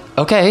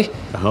 Okay.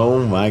 Oh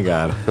my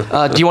god.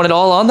 Do you want it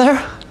all on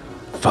there?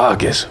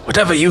 Farkas,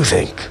 whatever you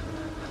think.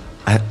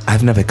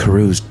 I've never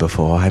caroused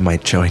before. I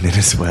might join in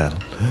as well.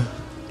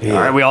 Yeah.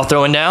 All right, we all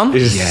throwing down?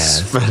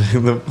 Yes.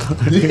 Spending the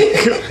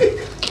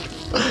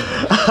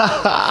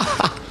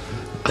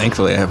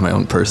Thankfully, I have my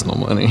own personal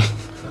money.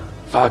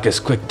 Farkas,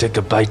 quick, take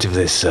a bite of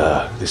this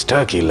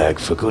turkey leg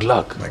for good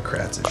luck. My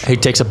crats are He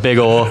takes a big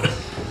old.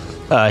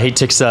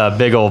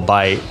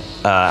 Bite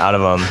out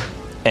of him,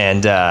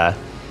 and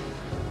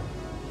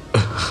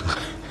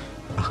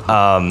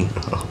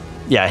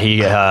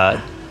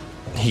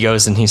he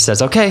goes and he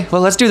says, "Okay,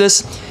 well, let's do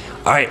this.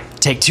 All right,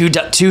 take two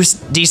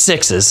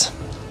d6s,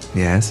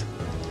 Yes.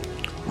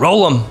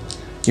 roll them.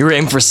 You're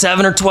aiming for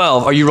 7 or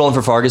 12. Are you rolling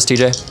for Fargus,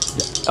 TJ?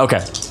 Yeah. Okay,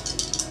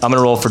 I'm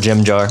gonna roll for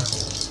Jim Jar.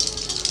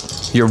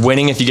 You're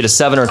winning if you get a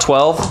 7 or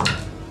 12.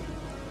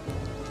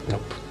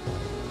 Nope.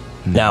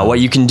 Now, what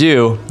you can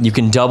do, you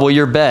can double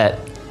your bet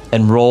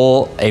and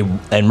roll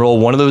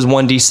one of those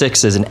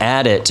 1d6s and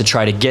add it to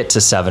try to get to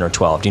 7 or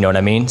 12. Do you know what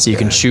I mean? So you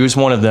can choose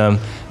one of them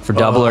for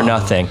double or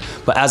nothing.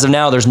 But as of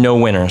now, there's no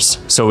winners,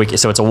 so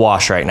it's a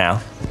wash right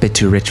now. A bit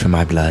too rich for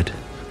my blood.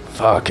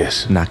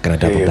 Farkas. Not gonna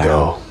double here you down.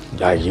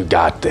 go. You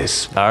got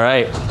this. All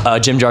right,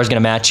 Jim Jar's gonna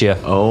match you.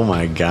 Oh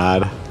my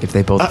god. If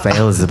they both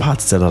fail, is the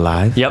pot still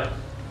alive? Yep.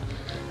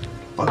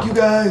 Fuck you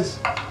guys.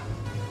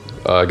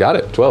 Got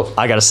it. 12.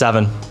 I got a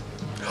 7.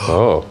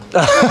 Oh.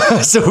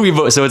 So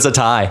it's a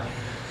tie.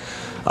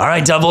 All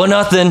right, double or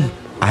nothing.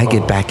 I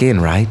get back in,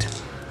 right?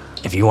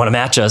 If you want to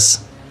match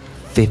us,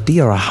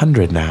 50 or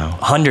 100 now?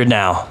 100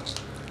 now.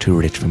 Too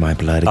rich for my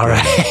blood again. All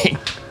right.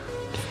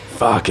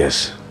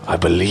 Farkas, I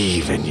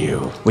believe in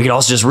you. We can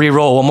also just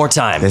re-roll one more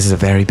time. This is a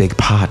very big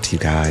pot, you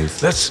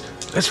guys.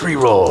 Let's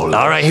re-roll.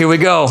 All right, here we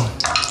go.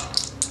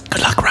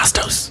 Good luck,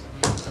 Rastos.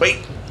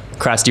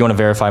 Kratz, do you want to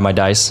verify my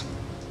dice?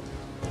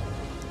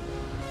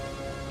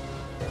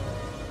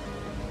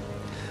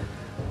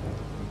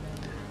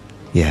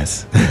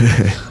 Yes.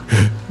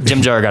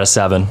 Jim Jar got a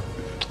 7.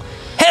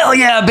 Hell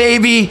yeah,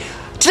 baby!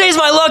 Today's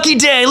my lucky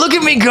day. Look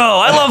at me go.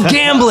 I love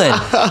gambling.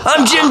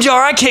 I'm Jim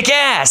Jar. I kick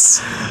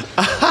ass.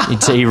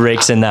 He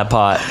rakes in that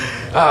pot.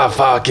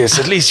 Farkas,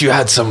 at least you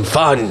had some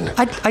fun.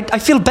 I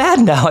feel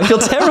bad now. I feel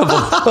terrible.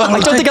 I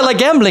don't think I like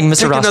gambling,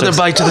 Mr. Take Rostos. another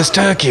bite of this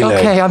turkey leg.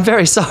 Okay, I'm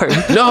very sorry.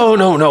 No.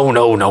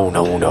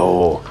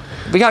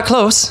 We got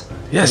close.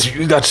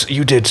 Yes,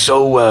 you did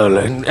so well,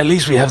 and at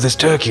least we have this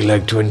turkey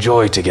leg to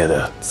enjoy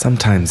together.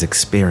 Sometimes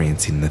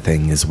experiencing the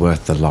thing is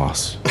worth the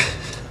loss.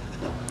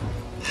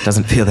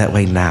 Doesn't feel that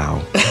way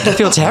now. I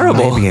feel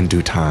terrible. Maybe in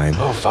due time.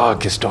 Oh,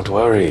 Farkas, don't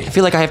worry. I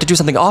feel like I have to do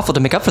something awful to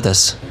make up for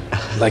this.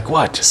 Like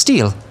what?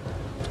 Steal.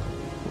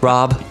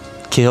 Rob.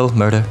 Kill.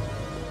 Murder.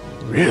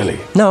 Really?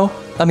 No.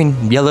 I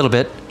mean, yeah, a little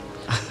bit.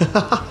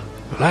 Well,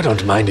 I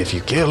don't mind if you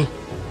kill.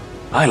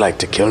 I like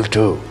to kill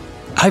too.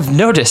 I've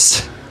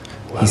noticed.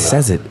 He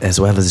says it as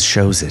well as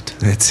shows it.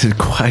 It's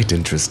quite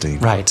interesting.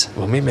 Right.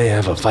 Well, we may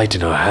have a fight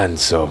in our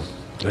hands, so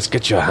let's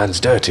get your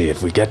hands dirty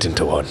if we get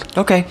into one.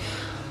 Okay.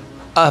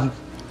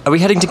 Are we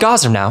heading to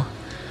Gosram now?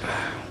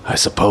 I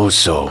suppose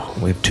so.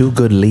 We have 2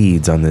 good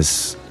leads on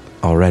this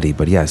already,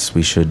 but yes,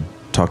 we should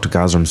talk to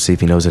Gosram, see if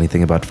he knows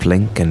anything about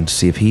Flink, and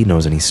see if he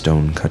knows any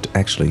stone cut.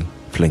 Actually,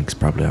 Flink's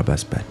probably our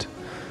best bet.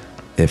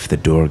 If the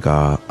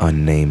Durgar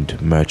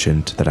unnamed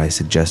merchant that I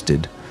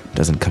suggested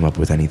doesn't come up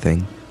with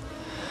anything.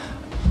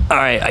 All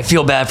right, I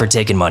feel bad for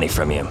taking money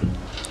from you.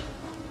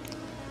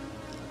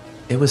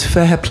 It was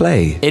fair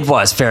play. It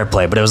was fair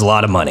play, but it was a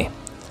lot of money.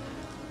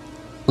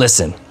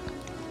 Listen,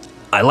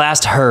 I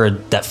last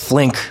heard that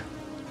Flink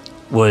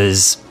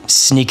was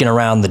sneaking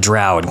around the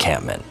Drow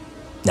encampment.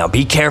 Now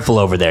be careful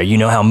over there. You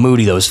know how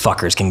moody those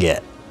fuckers can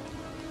get.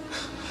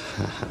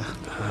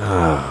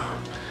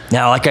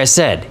 Now, like I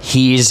said,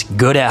 he's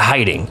good at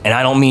hiding, and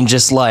I don't mean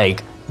just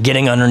like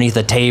getting underneath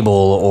a table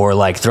or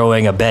like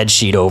throwing a bed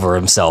sheet over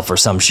himself or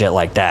some shit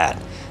like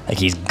that. Like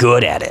he's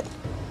good at it.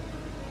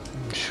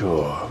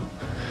 Sure.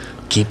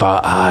 Keep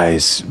our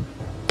eyes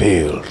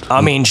peeled.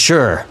 I mean,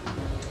 sure.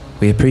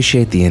 We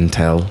appreciate the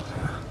intel.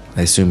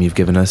 I assume you've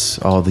given us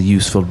all the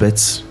useful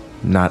bits.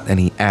 Not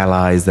any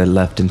allies that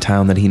left in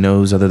town that he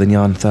knows other than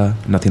Yontha?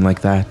 Nothing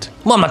like that?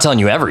 Well, I'm not telling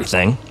you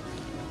everything.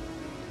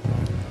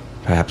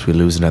 Perhaps we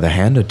lose another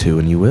hand or two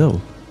and you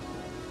will.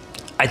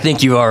 I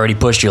think you've already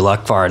pushed your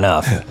luck far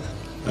enough.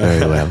 Very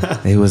well.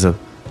 It was a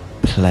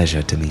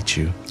pleasure to meet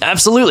you.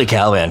 Absolutely,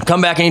 Caliban.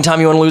 Come back anytime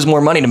you want to lose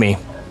more money to me.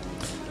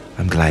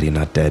 I'm glad you're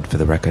not dead, for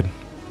the record.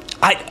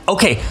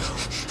 Okay.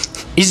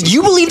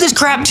 You believe this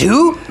crap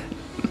too?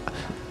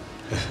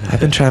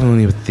 I've been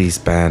traveling with these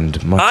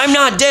band much. I'm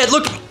not dead.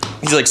 Look.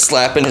 He's like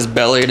slapping his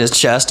belly and his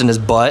chest and his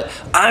butt.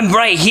 I'm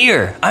right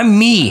here. I'm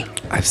me.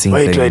 I've seen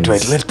Wait,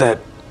 things. lift that.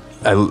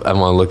 I want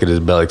to look at his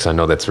belly because I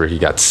know that's where he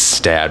got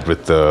stabbed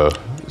with the.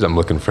 I'm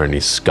looking for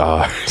any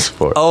scars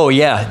for. Oh,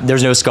 yeah.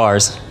 There's no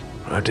scars.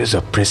 It is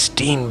a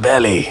pristine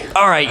belly.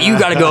 All right, you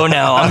gotta go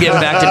now. I'm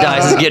getting back to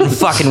dice. It's getting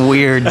fucking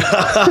weird.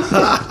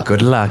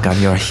 Good luck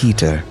on your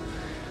heater.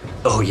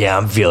 Oh, yeah,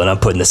 I'm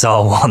putting this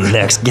all on the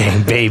next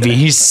game, baby.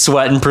 He's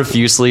sweating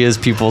profusely. His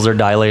pupils are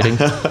dilating.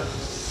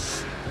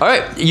 All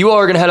right, you all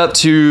are gonna head up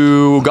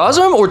to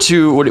Gosram or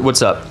to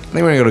what's up? I think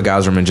we're gonna go to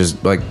Gosram and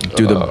just like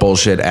do the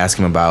bullshit. Ask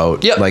him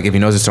about like if he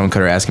knows a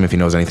stonecutter. Ask him if he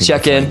knows anything.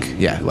 Check about in. Flink.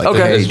 Yeah. Like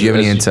Okay. hey, do you have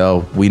any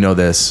intel? We know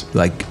this.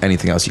 Like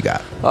anything else you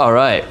got All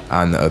right.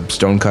 on the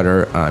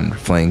stonecutter, on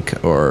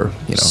Flink, or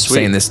Sweet.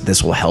 saying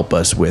this will help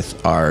us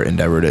with our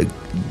endeavor to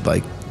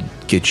like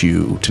get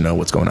you to know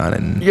what's going on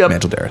in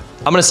Mantle Dareth.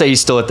 I'm gonna say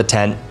he's still at the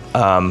tent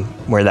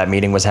where that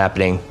meeting was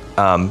happening.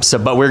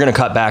 But we're gonna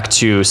cut back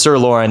to Sir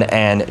Lauren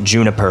and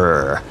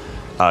Juniper.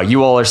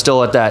 You all are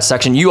still at that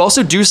section. You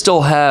also do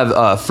still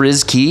have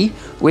Frizz Key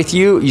with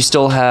you. You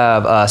still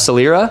have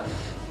Salira,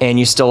 and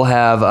you still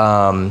have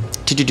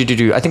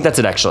I think that's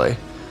it actually.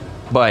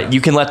 But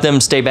you can let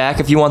them stay back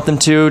if you want them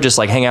to. Just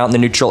like hang out in the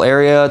neutral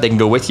area. They can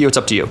go with you. It's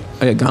up to you.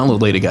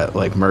 Gauntlet Lady got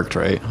like murked,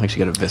 right? Like she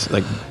got a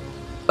like.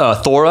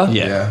 Thora.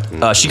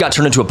 Yeah. She got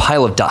turned into a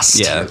pile of dust.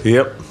 Yeah.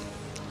 Yep.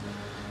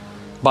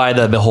 By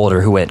the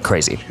beholder who went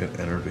crazy. Get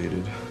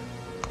enervated.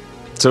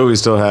 So we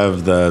still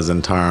have the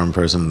Zentarum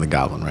person and the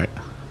goblin, right?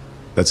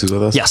 That's who's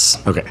with us?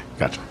 Yes. Okay,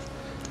 gotcha.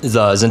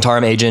 The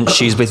Zentarum agent,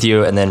 she's with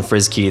you, and then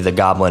Frizky, the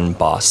goblin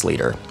boss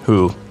leader,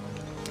 who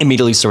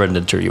immediately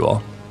surrendered to you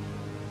all.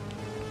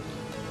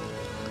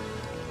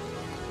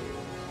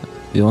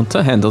 You want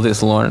to handle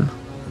this, Lauren?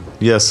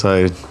 Yes,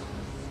 I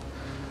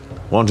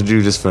Wanted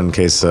you just for in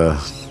case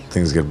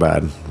things get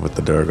bad with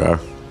the Durgar.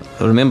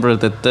 Remember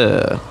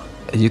that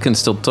you can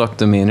still talk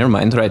to me in your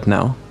mind right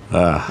now.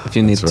 If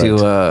you need that's to,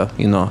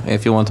 right.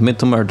 if you want me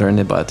to murder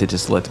anybody,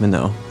 just let me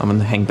know. I'm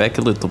gonna hang back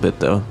a little bit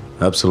though.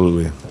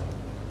 Absolutely.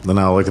 Then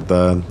I'll look at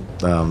the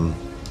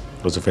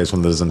what's her face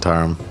from the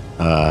Zentarum.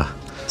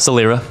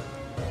 Salira.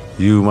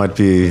 You might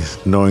be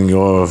knowing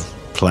your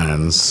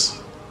plans.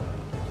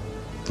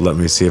 Let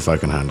me see if I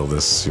can handle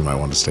this. You might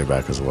want to stay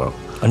back as well.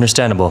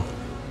 Understandable.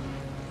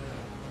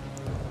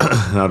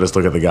 And I'll just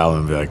look at the goblin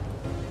and be like,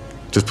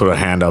 just put a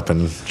hand up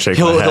and shake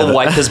my head. He'll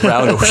wipe his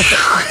brow and go.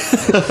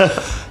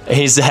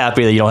 He's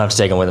happy that you don't have to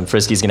take him with him.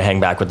 Frisky's going to hang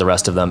back with the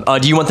rest of them.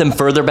 Do you want them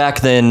further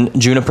back than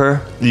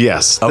Juniper?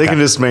 Yes. Okay. They can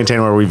just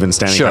maintain where we've been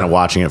standing, Sure. kind of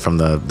watching it from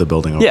the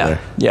building over there.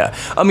 Yeah.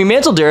 I mean,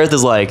 Mantle Dareth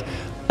is like,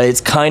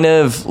 it's kind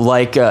of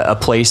like a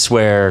place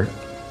where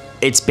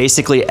it's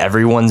basically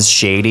everyone's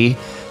shady.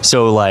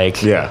 So,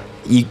 like, Yeah.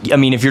 I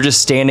mean, if you're just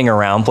standing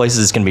around places,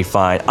 it's going to be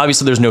fine.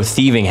 Obviously, there's no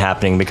thieving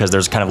happening because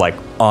there's kind of like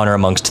honor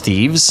amongst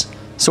thieves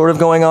sort of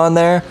going on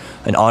there,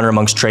 and honor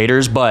amongst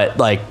traders. But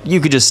like,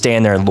 you could just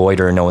stand there and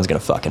loiter, and no one's going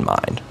to fucking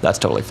mind. That's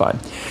totally fine.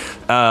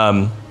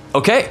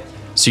 Okay,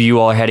 so you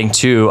all are heading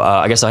to,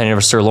 I guess I'll hand it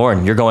over to Sir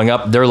Lorne. You're going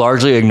up. They're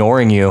largely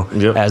ignoring you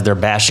Yep. as they're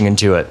bashing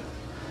into it.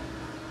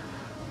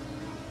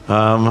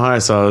 Hi,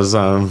 so I was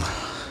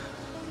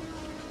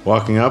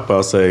walking up.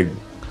 I'll say,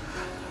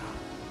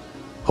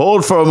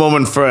 hold for a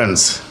moment,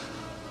 friends.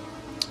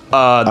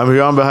 I'm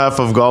here on behalf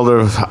of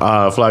Galder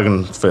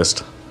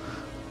Flagonfist.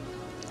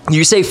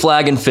 You say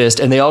flag and fist,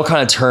 and they all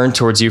kind of turn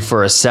towards you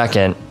for a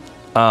second.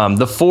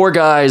 The four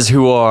guys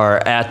who are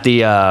at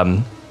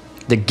the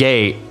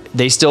gate,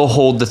 they still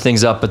hold the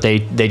things up, but they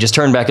just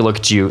turn back and look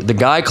at you. The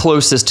guy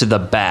closest to the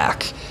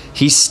back,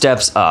 he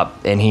steps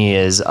up, and he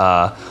is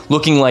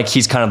looking like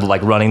he's kind of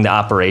like running the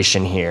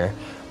operation here.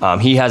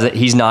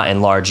 He's not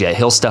enlarged yet.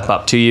 He'll step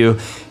up to you.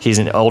 He's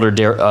an older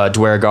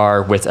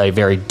Dwergar with a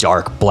very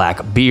dark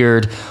black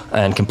beard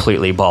and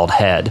completely bald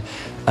head.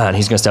 And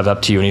he's going to step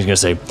up to you, and he's going to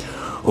say,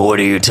 "What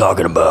are you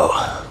talking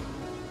about?"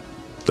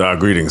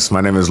 Greetings.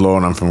 My name is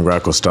Lorne. I'm from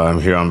Gracklestar.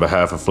 I'm here on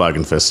behalf of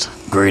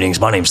Flagonfist. "Greetings.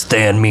 My name's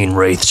Than Mean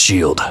Wraith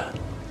Shield."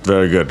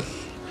 Very good.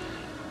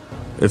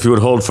 If you would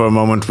hold for a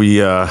moment, we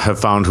have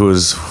found who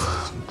is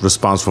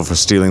responsible for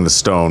stealing the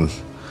stone.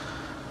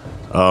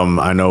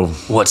 I know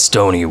 "What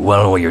stone are you? I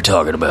don't know what you're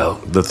talking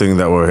about." the thing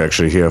that we're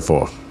actually here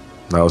for.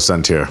 That was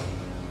sent here.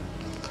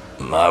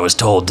 "I was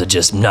told to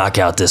just knock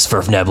out this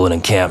Firfneblin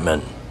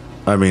encampment."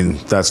 I mean,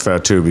 that's fair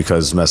too,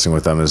 because messing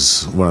with them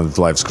is one of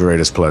life's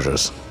greatest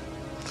pleasures.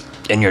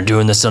 "And you're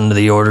doing this under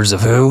the orders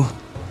of who?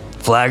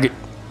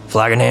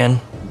 Flagonhan?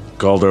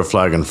 Galder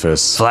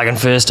Flagonfist.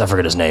 Flagonfist? I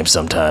forget his name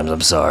sometimes.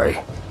 I'm sorry.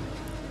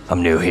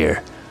 I'm new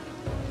here.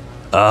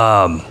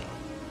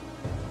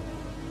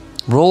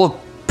 Roll a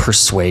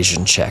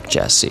persuasion check,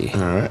 Jesse.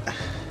 Alright.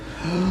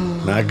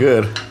 Not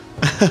good.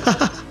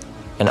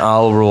 And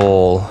I'll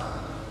roll...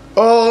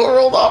 Oh, I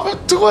rolled off a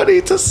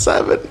 20 to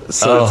 7.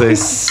 So it's a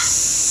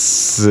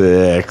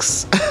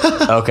 6.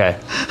 Okay.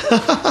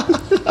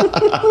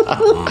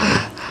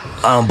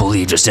 I don't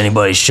believe just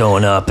anybody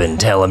showing up and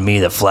telling me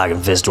that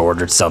Flagonfist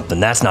ordered something.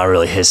 That's not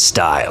really his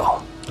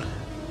style.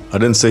 I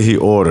didn't say he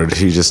ordered.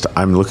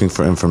 I'm looking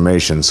for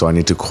information, so I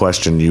need to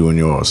question you and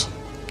yours.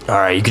 All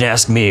right, you can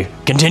ask me.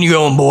 Continue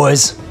going,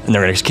 boys. And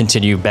they're going to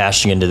continue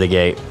bashing into the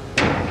gate.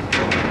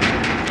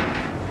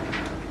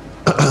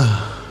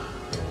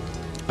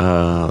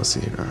 Let's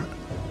see here.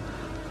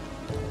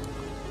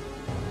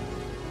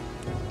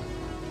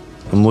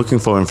 I'm looking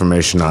for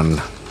information on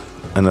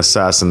an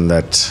assassin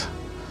that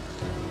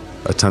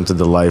attempted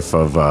the life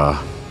of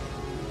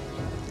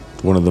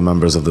one of the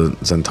members of the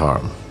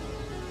Zentarum.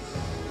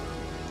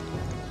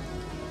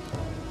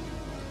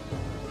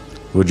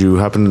 Would you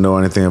happen to know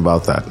anything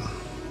about that?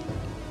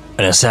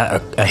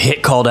 A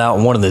hit called out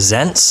on one of the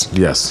Zents?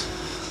 Yes.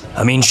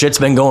 I mean, shit's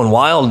been going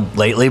wild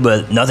lately,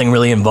 but nothing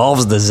really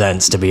involves the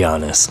Zents, to be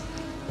honest.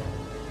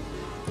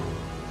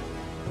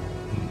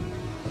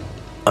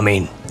 I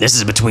mean, this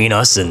is between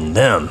us and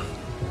them.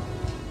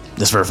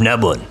 This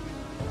Firfneblin.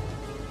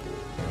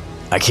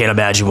 I can't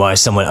imagine why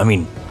someone... I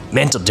mean,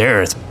 Mantle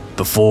Dareth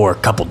before a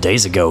couple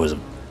days ago was a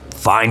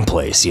fine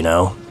place, you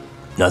know?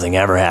 Nothing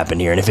ever happened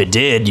here, and if it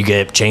did, you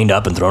get chained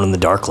up and thrown in the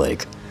Dark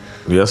Lake.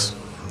 Yes?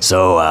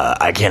 So,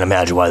 I can't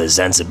imagine why the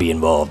Zents would be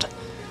involved.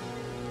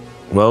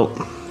 Well,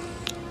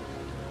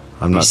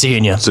 I'm not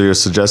seeing ya. So you're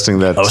suggesting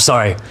that... Oh,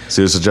 sorry.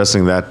 So you're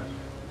suggesting that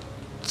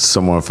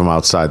someone from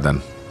outside,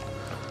 then?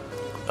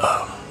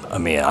 I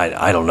mean,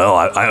 I don't know.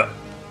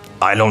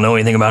 I don't know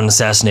anything about an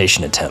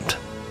assassination attempt.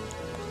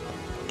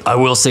 I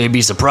will say it'd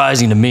be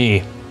surprising to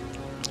me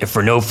if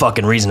for no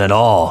fucking reason at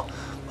all,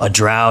 a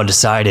drow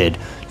decided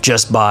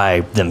just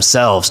by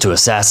themselves to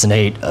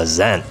assassinate a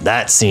Zent.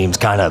 That seems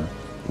kind of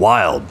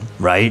wild,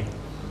 right?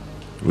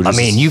 I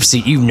mean,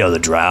 you know the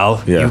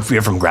drow. Yeah.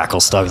 You're from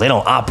Gracklestar. They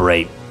don't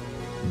operate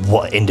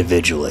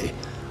individually,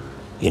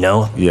 you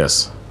know?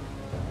 Yes.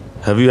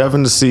 Have you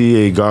happened to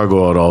see a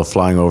gargoyle at all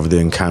flying over the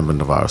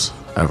encampment of ours,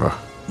 ever?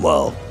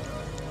 Well,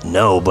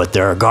 No, but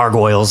there are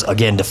gargoyles,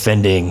 again,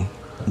 defending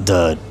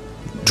the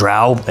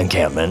drow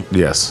encampment.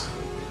 Yes.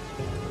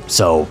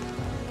 So,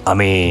 I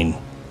mean,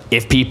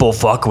 if people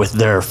fuck with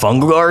their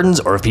fungal gardens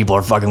or if people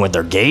are fucking with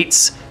their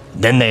gates,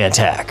 then they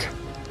attack.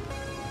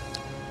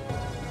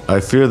 I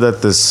fear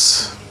that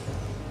this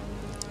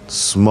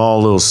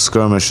small little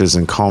skirmishes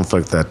and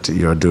conflict that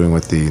you're doing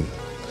with the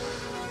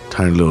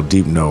tiny little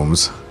deep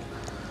gnomes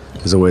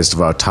is a waste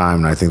of our time,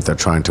 and I think they're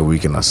trying to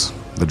weaken us.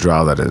 The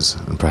drow, that is,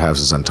 and perhaps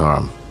the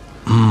Zentarum.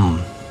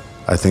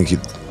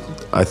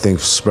 I think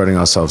spreading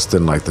ourselves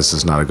thin like this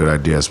is not a good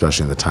idea,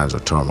 especially in the times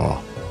of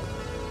turmoil.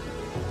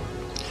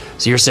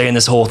 So you're saying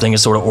this whole thing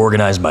is sort of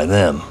organized by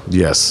them?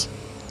 Yes.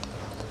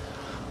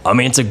 I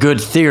mean, it's a good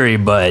theory,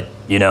 but,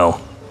 you know,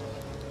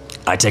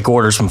 I take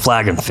orders from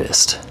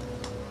Flagonfist.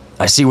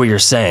 I see what you're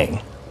saying.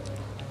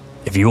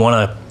 If you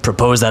want to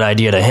propose that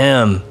idea to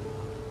him,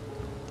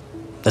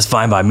 that's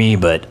fine by me,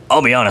 but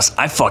I'll be honest,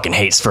 I fucking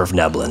hate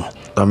Svirfneblin.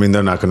 I mean,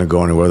 they're not going to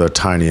go anywhere. They're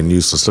tiny and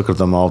useless. Look at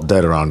them all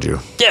dead around you.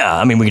 Yeah,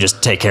 I mean, we could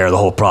just take care of the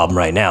whole problem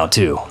right now,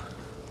 too.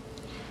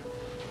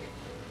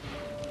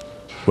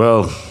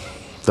 Well,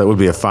 that would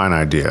be a fine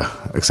idea,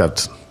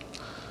 except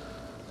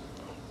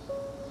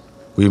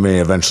we may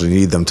eventually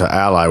need them to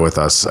ally with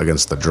us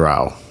against the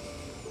drow.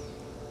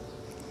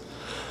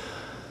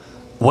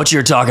 What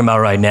you're talking about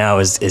right now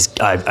is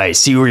I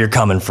see where you're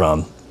coming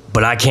from,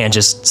 but I can't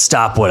just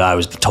stop what I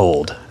was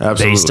told.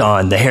 Absolutely. Based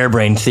on the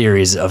harebrained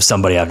theories of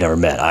somebody I've never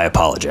met. I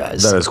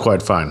apologize. That is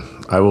quite fine.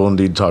 I will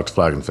indeed talk to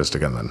Flagonfist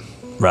again then.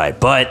 Right,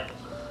 but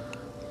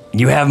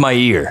you have my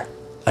ear.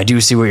 I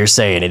do see what you're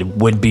saying. It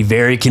would be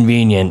very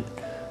convenient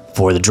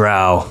for the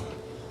drow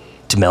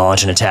to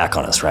launch an attack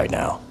on us right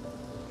now.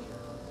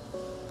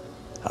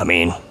 I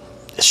mean,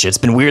 this shit's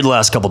been weird the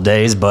last couple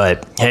days,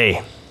 but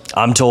hey,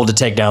 I'm told to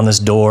take down this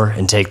door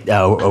and take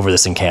over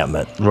this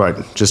encampment. Right,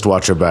 just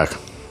watch your back.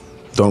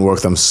 Don't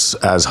work them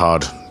as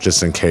hard,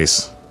 just in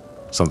case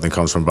something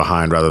comes from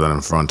behind rather than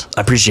in front.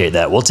 I appreciate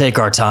that. We'll take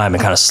our time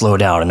and kind of slow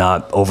down and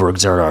not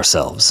overexert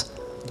ourselves.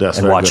 Yes,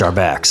 and very watch good. our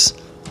backs.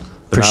 Then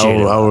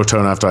Appreciate it. I'll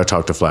return after I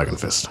talk to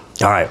Flagonfist.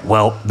 All right,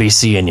 well, be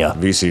seeing ya.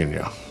 Be seeing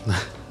you.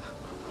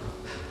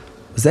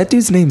 Was that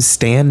dude's name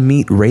Stan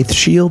Meat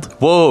Wraithshield?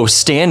 Whoa,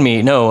 Stan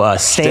Mean. No,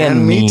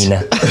 Stan Mean.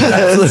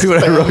 That's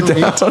what I wrote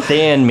down.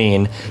 Stan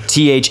Mean.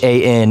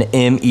 THANMEAN.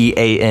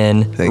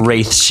 Thank you.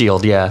 Wraith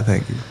Shield, yeah.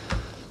 Thank you.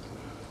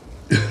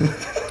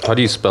 How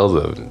do you spell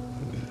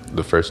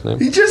the first name?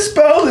 He just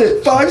spelled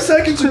it 5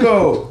 seconds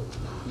ago.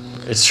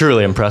 It's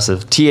truly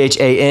impressive.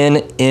 THANMEAN.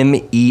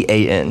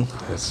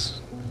 That's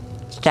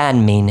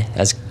Stan Mean,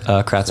 as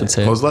Kratz would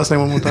say. What was the last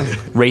name one more time?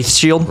 Wraith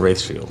Shield?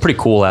 Wraithshield. Pretty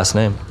cool last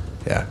name.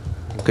 Yeah.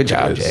 Good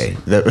job, Yes. Jay.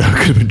 That could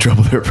have been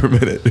trouble there for a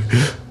minute.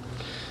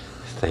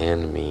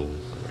 Than Mean.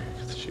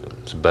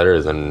 It's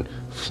better than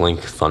Flink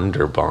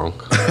Thunderbonk.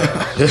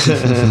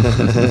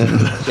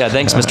 Yeah,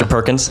 thanks, Mr.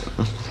 Perkins.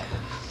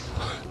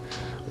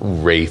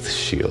 Wraith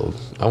Shield.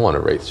 I want a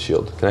Wraith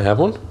Shield. Can I have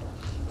one?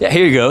 Yeah,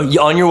 here you go.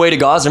 On your way to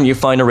Gosram, you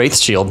find a Wraith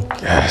Shield.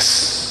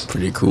 Yes.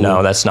 Pretty cool.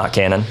 No, that's not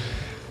canon.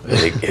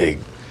 Hey,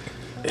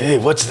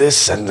 what's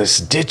this and this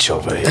ditch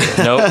over here?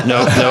 No,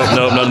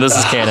 this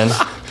is canon.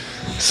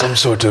 Some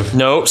sort of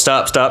No,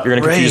 stop. You're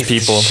going to confuse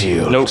Wraith people.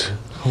 shield. Nope.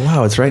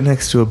 Wow, it's right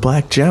next to a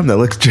black gem that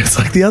looks just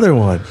like the other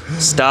one.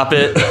 Stop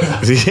it.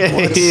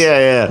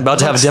 yeah. About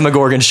to have a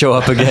Demogorgon show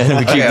up again.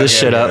 We keep this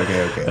shit up.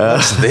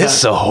 What's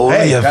this? A holy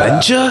Hey,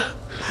 avenger?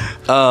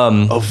 A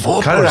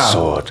Vorpal out.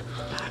 sword.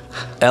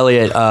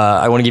 Elliot,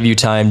 I want to give you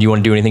time. Do you want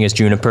to do anything as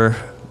Juniper?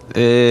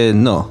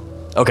 No.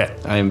 Okay.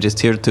 I am just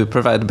here to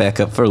provide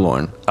backup for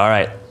Lorne. All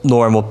right.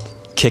 Lauren, we'll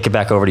kick it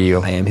back over to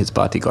you. I am his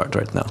bodyguard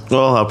right now.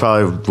 Well, I'll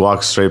probably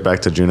walk straight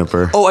back to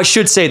Juniper. Oh, I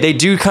should say, they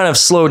do kind of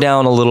slow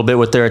down a little bit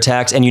with their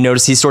attacks, and you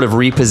notice he sort of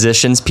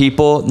repositions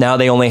people. Now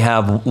they only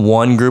have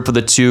one group of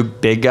the two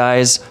big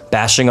guys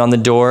bashing on the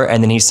door,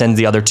 and then he sends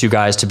the other two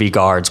guys to be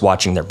guards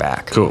watching their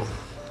back. Cool.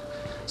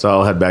 So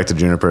I'll head back to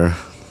Juniper.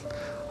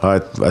 I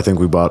think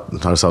we bought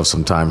ourselves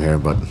some time here,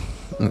 but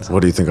what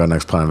do you think our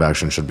next plan of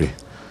action should be?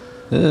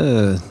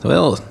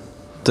 Well,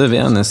 to be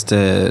honest,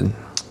 I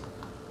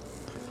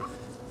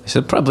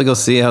should probably go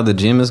see how the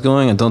gym is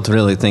going. I don't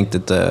really think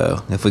that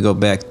if we go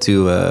back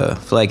to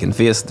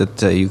Flagonfist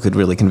that you could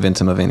really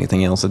convince him of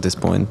anything else at this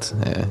point.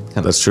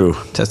 That's true.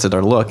 Tested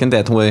our luck in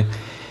that way.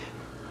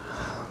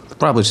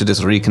 Probably should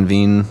just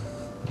reconvene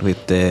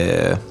with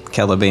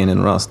Caliban and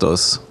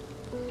Rostos.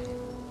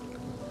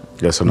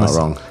 Guess I'm not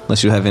wrong.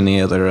 Unless you have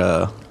any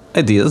other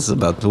ideas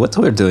about what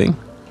we're doing.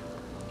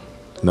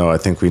 No, I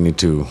think we need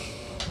to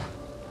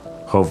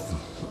hope.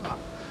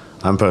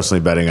 I'm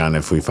personally betting on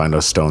if we find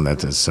a stone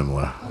that is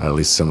similar, at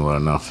least similar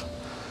enough.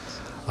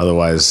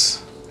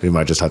 Otherwise, we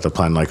might just have to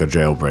plan like a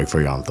jailbreak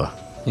for Yantha.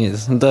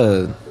 Yes, and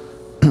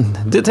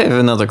did have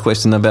another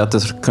question about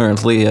this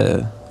currently.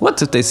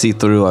 What if they see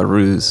through our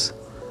ruse?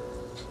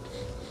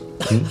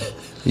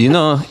 You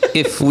know,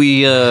 if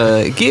we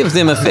give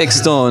them a fake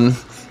stone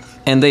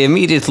and they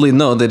immediately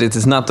know that it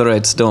is not the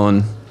right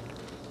stone,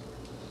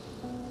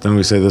 Then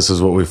we say this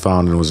is what we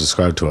found and was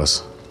described to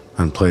us,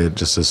 and play it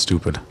just as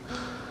stupid.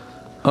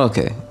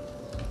 Okay.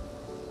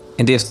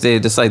 And if they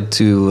decide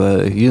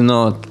to,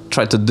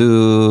 try to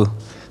do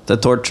the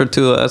torture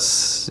to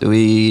us,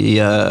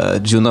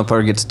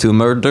 Juniper gets to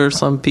murder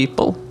some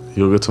people.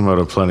 You'll get to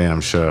murder plenty,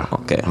 I'm sure.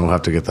 Okay. And we'll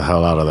have to get the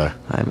hell out of there.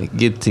 I'm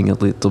getting a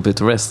little bit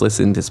restless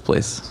in this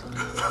place.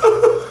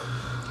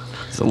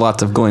 There's a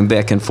lot of going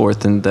back and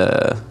forth and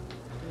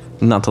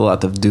not a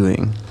lot of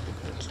doing.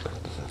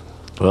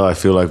 Well, I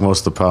feel like most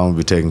of the problem will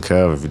be taken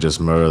care of if you just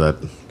murder that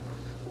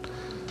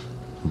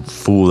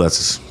fool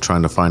that's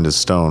trying to find his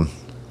stone.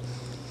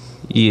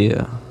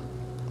 Yeah.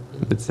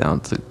 It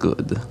sounds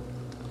good.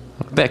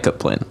 Backup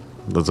plan.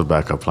 That's a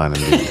backup plan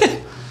indeed.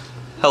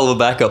 Hell of a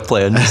backup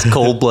plan. Just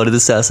cold-blooded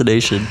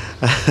assassination.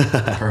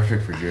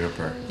 Perfect for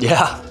Juniper.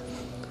 Yeah.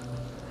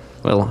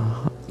 Well,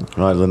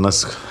 All right, then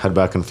let's head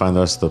back and find the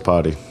rest of the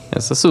party.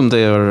 let's assume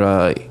they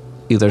are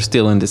either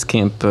still in this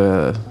camp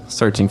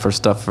searching for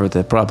stuff, or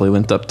they probably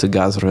went up to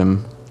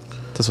Gazrim.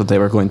 That's what they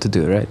were going to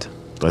do, right?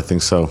 I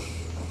think so.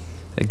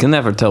 I can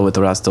never tell with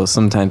Rastos.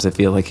 Sometimes I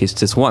feel like he's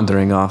just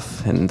wandering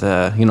off, and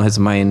his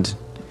mind.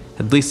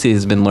 At least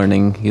he's been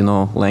learning,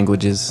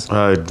 languages.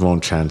 I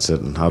won't chance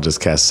it, and I'll just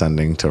cast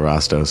sending to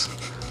Rastos.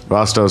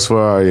 Rastos, where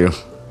are you?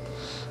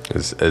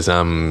 As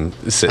I'm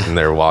sitting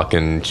there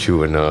walking,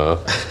 chewing a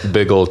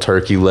big old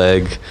turkey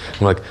leg,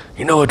 I'm like,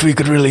 You know what we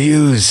could really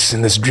use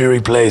in this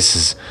dreary place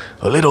is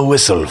a little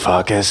whistle,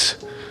 Farkas.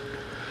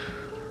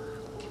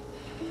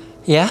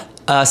 Yeah.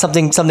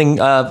 Something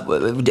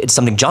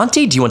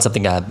jaunty? Do you want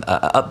something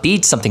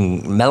upbeat,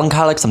 something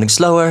melancholic, something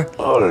slower?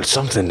 Oh,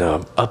 something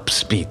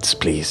upbeats,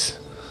 please.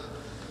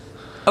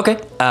 Okay,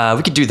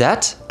 we could do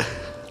that.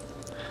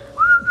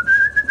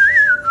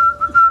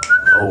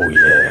 Oh,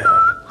 yeah.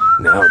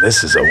 Now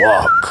this is a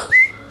walk.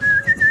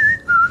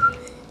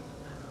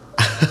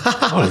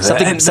 Oh,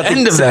 the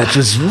end of that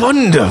was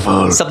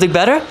wonderful. Something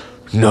better?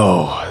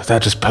 No,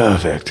 that was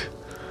perfect.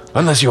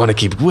 Unless you want to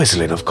keep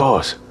whistling, of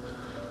course.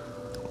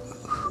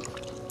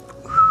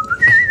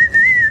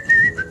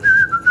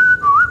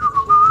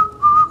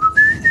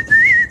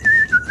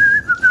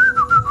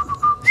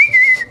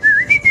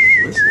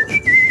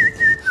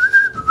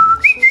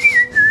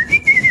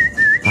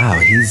 Wow,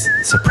 he's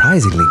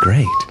surprisingly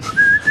great.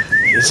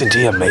 Isn't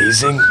he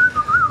amazing?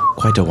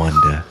 Quite a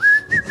wonder.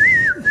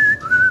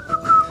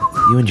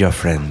 You and your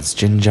friends,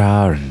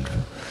 Jinjar and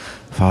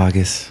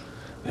Fargus.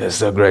 yes,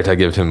 so great. I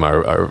give him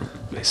our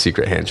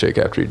secret handshake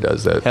after he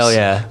does that. Hell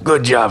yeah.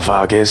 Good job,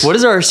 Farkas. What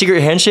is our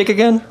secret handshake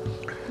again?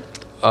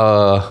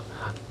 I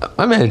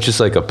mean, it's just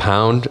like a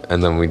pound,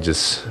 and then we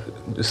just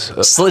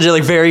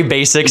Like very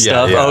basic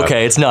stuff. yeah.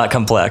 Okay, it's not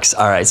complex.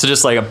 All right, so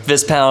just like a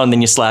fist pound, and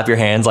then you slap your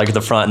hands like at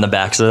the front and the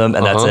backs of them,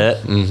 and that's it.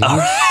 Mm-hmm. All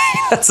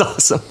right, that's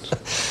awesome.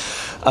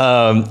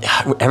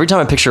 Every time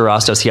I picture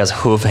Rastos, he has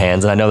hoof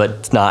hands, and I know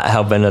that's not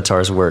how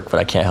Minotaurs work, but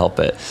I can't help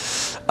it.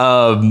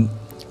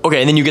 Okay,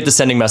 and then you get the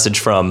sending message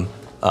from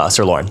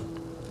Sir Lauren.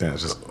 Yeah,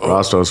 just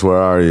Rastos, where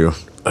are you?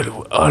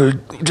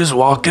 Just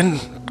walking,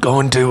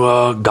 going to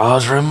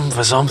Gazrim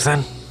for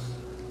something.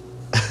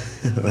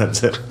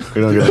 That's it.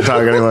 We don't get to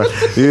talk anymore.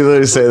 You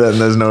literally say that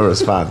and there's no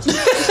response.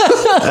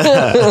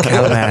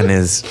 Caliban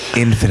is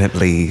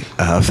infinitely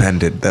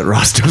offended that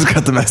Rastos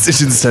got the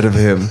message instead of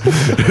him.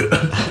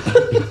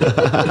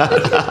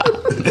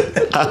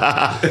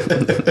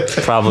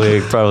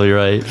 Probably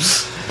right.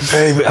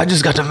 Hey, I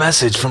just got a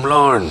message from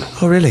Lauren.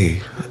 Oh,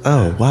 really?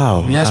 Oh,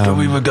 wow. He asked where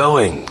we were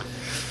going.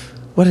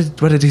 What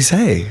did he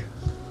say?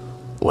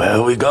 Where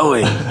are we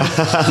going?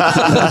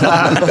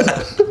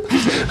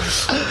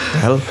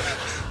 Well,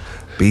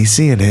 be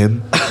seeing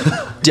him.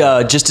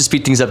 Just to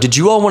speed things up, did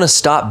you all want to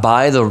stop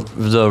by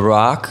the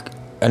rock?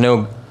 I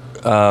know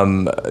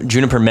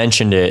Juniper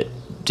mentioned it.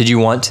 Did you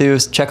want to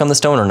check on the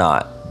stone or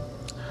not?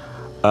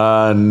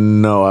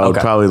 No, I would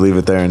Okay. probably leave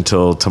it there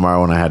until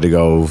tomorrow when I had to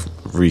go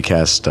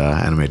recast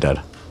Anime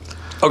Dead.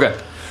 Okay.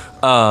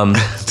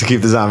 To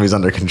keep the zombies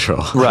under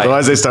control. Right.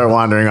 Otherwise they start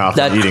wandering off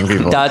and eating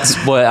people. That's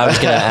what I was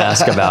going to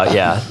ask about.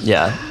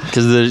 Yeah.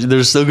 Because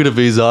they're still going to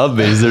be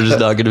zombies. They're just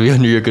not going to be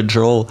under your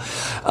control.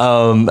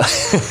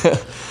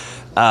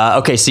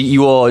 Okay, so do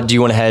you want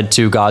to head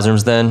to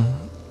Gosrim's then?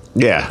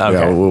 Yeah. Okay.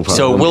 Yeah, we'll probably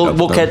So meet up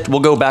with them.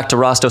 we'll go back to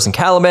Rastos and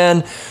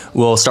Caliban.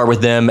 We'll start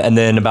with them, and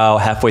then about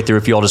halfway through,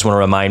 if you all just want to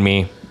remind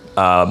me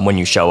when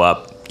you show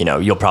up,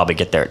 you'll probably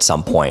get there at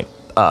some point.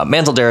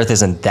 Mantle Dareth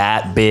isn't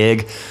that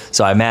big,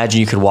 so I imagine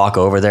you could walk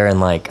over there in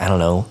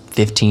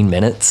 15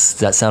 minutes. Does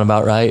that sound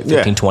about right?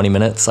 15, 20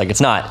 minutes. Like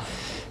it's not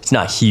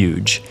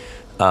huge.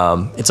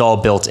 It's all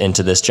built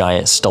into this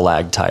giant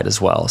stalactite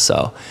as well,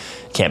 so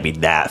it can't be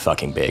that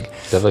fucking big.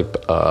 Is that like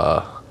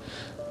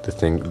the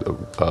thing?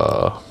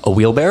 A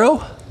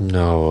wheelbarrow?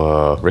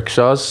 No,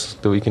 rickshaws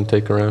that we can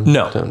take around?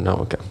 No. No,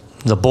 okay.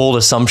 It's a bold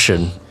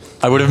assumption.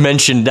 I would have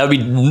mentioned that would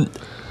be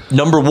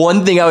number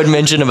one thing I would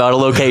mention about a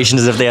location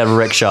is if they have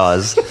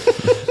rickshaws.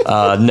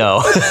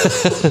 No.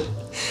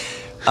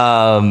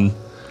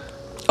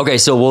 Okay,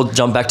 so we'll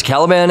jump back to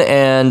Caliban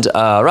and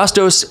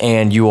Rastos,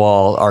 and you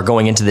all are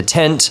going into the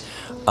tent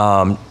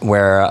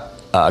where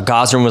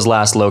Gosrim was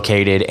last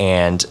located,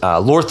 and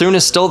Lorthun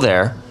is still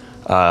there.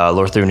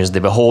 Lorthun is the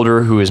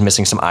Beholder, who is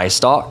missing some eye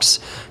stalks.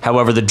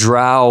 However, the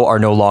Drow are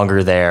no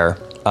longer there.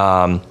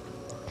 And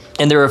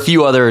there are a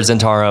few other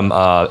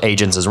Zentarum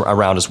agents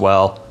around as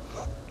well.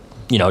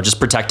 You know, just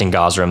protecting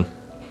Gosram,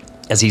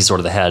 as he's sort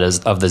of the head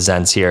of the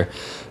Zents here,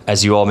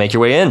 as you all make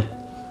your way in.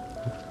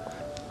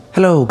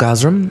 Hello,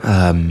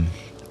 Gosram.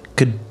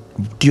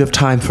 Do you have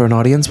time for an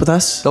audience with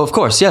us? Oh, of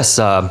course, yes.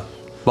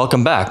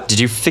 Welcome back. Did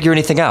you figure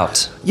anything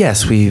out?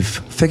 Yes, we've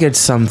figured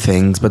some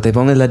things, but they've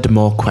only led to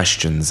more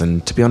questions.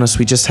 And to be honest,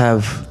 we just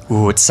have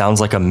Ooh, it sounds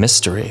like a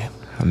mystery.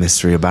 a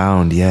mystery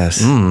abound,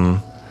 yes.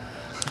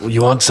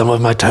 You want some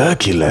of my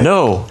turkey leg?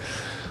 No.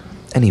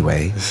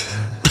 Anyway.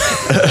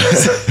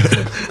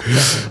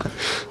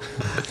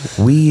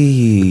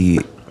 We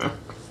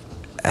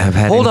have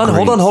had Hold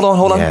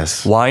on.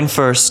 Yes. Wine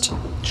first.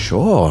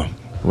 Sure.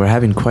 We're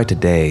having quite a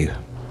day.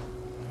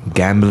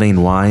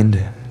 Gambling,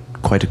 wine,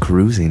 quite a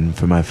cruising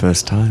for my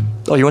first time.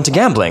 Oh, you went to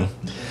gambling?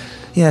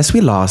 Yes,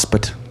 we lost,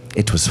 but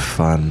it was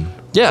fun.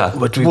 Yeah.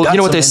 But we've well, got you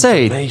know what some they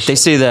say? information. They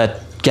say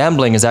that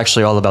gambling is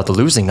actually all about the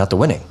losing, not the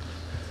winning.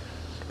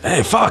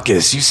 Hey,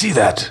 Farkas, you see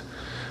that?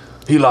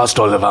 He lost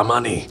all of our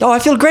money. Oh, I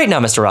feel great now,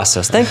 Mr.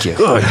 Rastos. Thank you.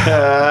 Good.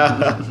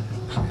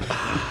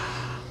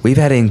 We've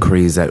had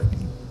inquiries that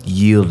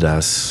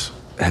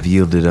have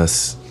yielded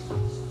us.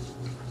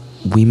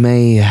 We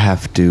may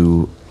have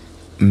to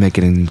make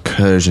an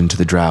incursion to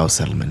the Drow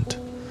settlement.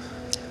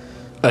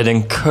 An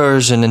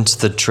incursion into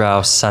the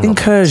Drow settlement.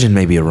 Incursion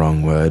may be a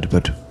wrong word,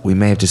 but we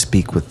may have to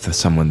speak with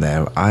someone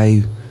there.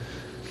 I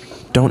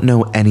don't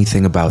know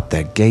anything about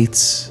their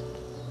gates,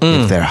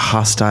 if they're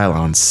hostile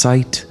on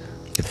sight,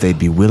 if they'd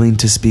be willing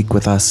to speak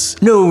with us.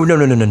 No.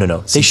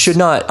 They should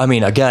not. I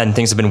mean, again,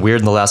 things have been weird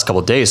in the last couple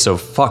of days, so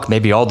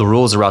maybe all the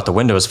rules are out the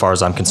window as far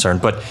as I'm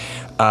concerned. But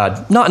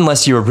not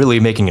unless you're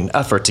really making an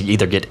effort to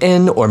either get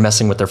in or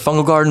messing with their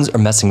fungal gardens or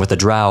messing with the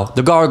Drow.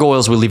 The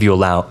gargoyles will leave you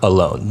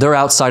alone. They're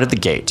outside of the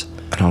gate.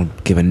 And I'll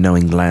give a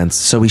knowing glance.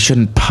 So we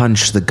shouldn't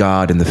punch the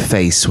god in the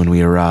face when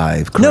we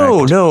arrive,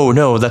 correct?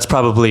 No. That's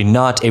probably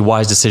not a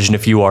wise decision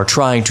if you are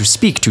trying to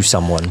speak to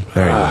someone.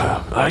 Very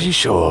well. Are you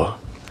sure?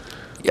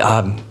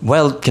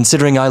 Well,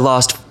 considering I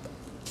lost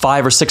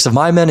 5 or 6 of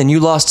my men and you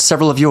lost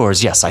several of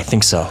yours, yes, I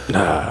think so.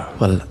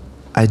 Well,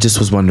 I just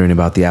was wondering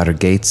about the outer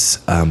gates,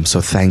 so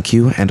thank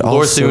you. And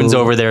also... Lorthun's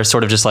over there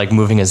sort of just like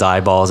moving his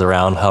eyeballs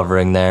around,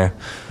 hovering there.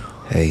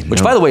 Hey,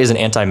 Which, by the way, is an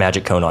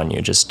anti-magic cone on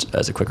you, just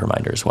as a quick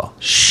reminder as well.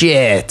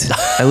 Shit!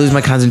 I lose my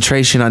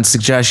concentration on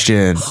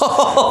suggestion.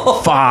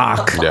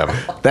 Fuck! Yeah.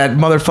 That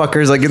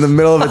motherfucker's like in the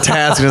middle of a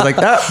task and is like,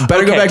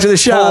 better go Okay, back to the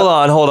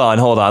shop. Hold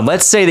on.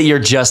 Let's say that you're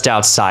just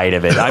outside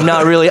of it. I'm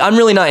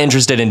really not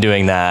interested in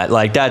doing that.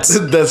 Like, that's...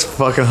 That's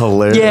fucking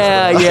hilarious.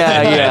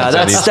 Yeah.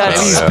 That's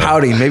He's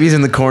pouting. Maybe he's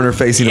in the corner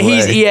facing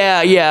away.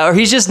 Yeah, or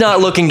he's just not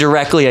looking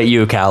directly at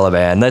you,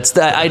 Caliban.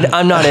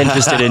 I'm not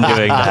interested in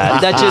doing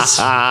that. That just...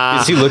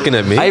 Is he looking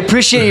at me? I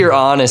appreciate your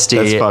honesty.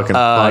 That's fucking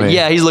funny.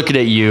 Yeah, he's looking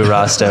at you,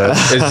 Rastos.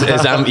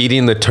 As I'm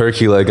eating the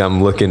turkey leg,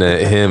 I'm looking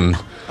at him.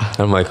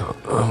 I'm like,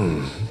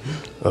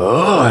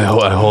 I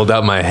hold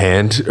out my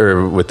hand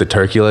with the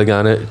turkey leg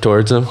on it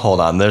towards him.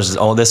 Hold on,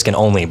 this can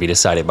only be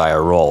decided by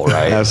a roll,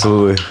 right?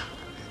 Absolutely.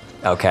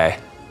 Okay.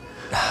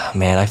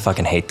 Man, I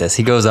fucking hate this.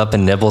 He goes up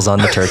and nibbles on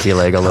the turkey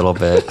leg a little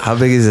bit. How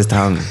big is his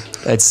tongue?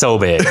 It's so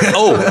big.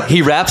 Oh,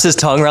 he wraps his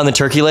tongue around the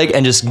turkey leg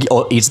and just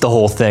eats the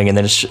whole thing and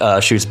then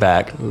shoots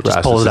back.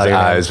 Just pulls it out of His your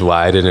hand. eyes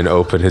widen and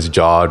open. His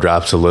jaw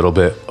drops a little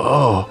bit.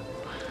 Oh,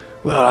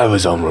 well, I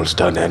was almost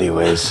done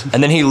anyways.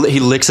 And then he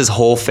licks his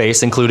whole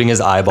face, including his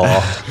eyeball.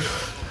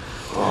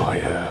 Oh,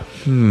 yeah.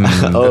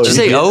 Did you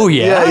say, oh,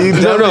 yeah? Yeah, you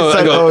definitely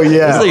said, oh,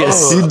 yeah.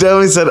 It's like You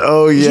definitely said,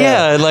 oh, yeah.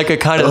 Yeah, like a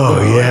kind of...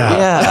 Oh, yeah.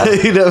 Yeah.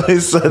 You definitely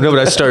said No, but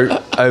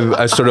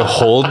I sort of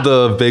hold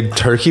the big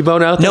turkey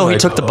bone out there. No, he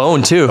like, took the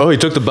bone, too. Oh, he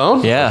took the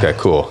bone? Yeah. Okay,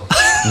 cool.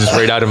 Just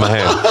right out of my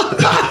hand.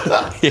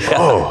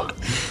 Oh,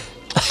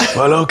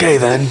 well, okay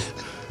then.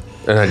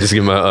 And I just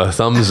give him a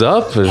thumbs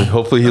up, and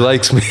hopefully he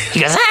likes me. He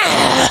goes,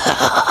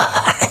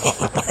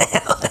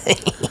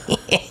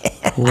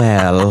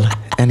 Well,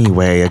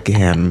 anyway,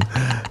 again,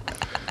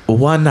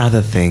 one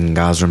other thing,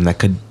 Gosram,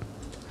 that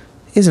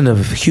isn't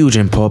of huge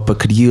import, but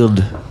could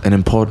yield an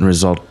important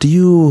result. Do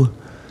you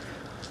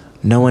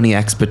know any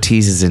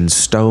expertises in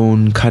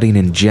stone cutting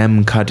and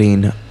gem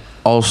cutting?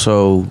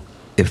 Also,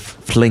 if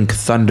Flink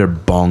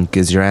Thunderbonk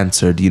is your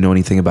answer, do you know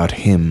anything about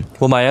him?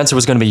 Well, my answer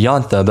was going to be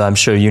Yantha, but I'm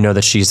sure you know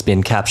that she's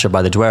been captured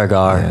by the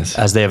Dwergar, Yes.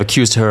 as they have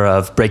accused her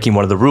of breaking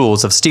one of the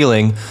rules of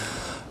stealing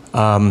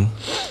from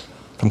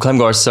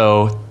Clemgor.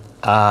 So,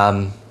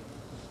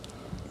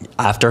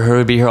 after her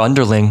would be her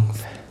underling,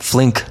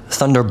 Flink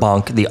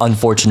Thunderbonk, the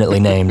unfortunately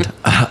named.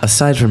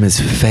 Aside from his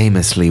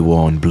famously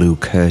worn blue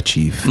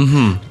kerchief,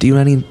 do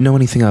you know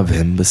anything of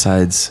him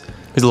besides...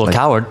 He's a little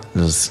coward.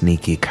 Little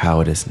sneaky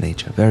cowardice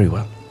nature. Very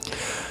well.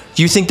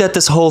 Do you think that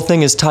this whole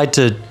thing is tied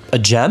to a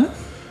gem?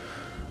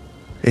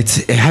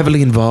 It's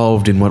heavily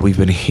involved in what we've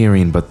been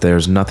hearing, but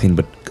there's nothing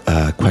but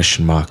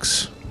question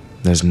marks.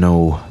 There's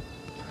no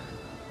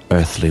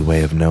earthly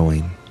way of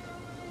knowing.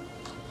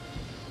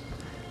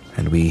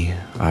 And we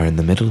are in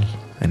the middle,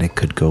 and it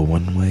could go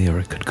one way or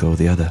it could go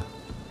the other.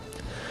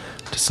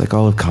 Just like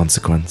all of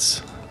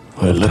consequence.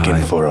 We're all looking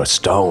time. for a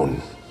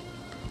stone.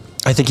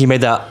 I think he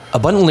made that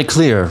abundantly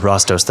clear,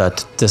 Rostos,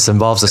 that this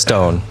involves a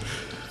stone.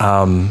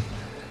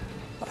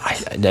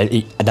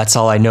 That's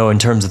all I know in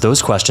terms of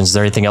those questions. Is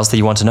there anything else that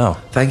you want to know?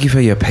 Thank you for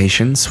your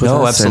patience with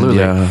No, us.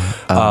 absolutely.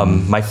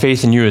 And My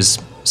faith in you is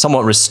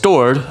somewhat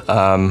restored.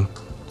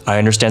 I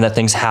understand that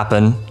things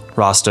happen,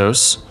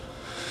 Rostos.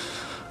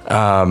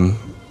 And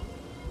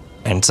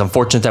it's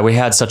unfortunate that we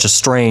had such a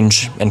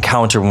strange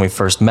encounter when we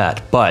first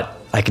met, but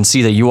I can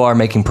see that you are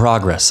making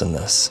progress in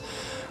this.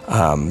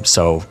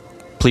 So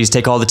please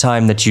take all the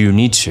time that you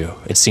need to.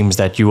 It seems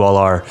that you all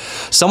are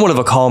somewhat of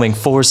a calming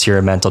force here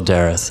in Mantle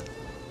Dareth.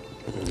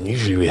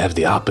 Usually we have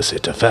the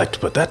opposite effect,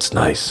 but that's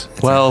nice.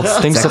 Well,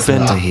 things have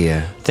excellent to been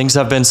hear. things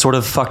have been sort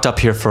of fucked up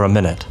here for a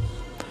minute.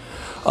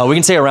 We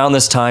can say around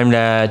this time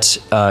that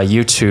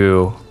you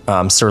two,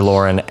 Sir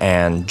Lauren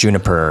and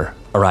Juniper,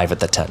 arrive at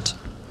the tent.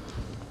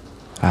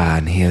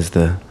 And here's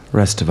the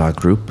rest of our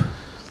group.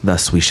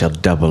 Thus we shall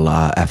double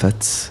our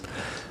efforts.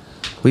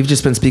 We've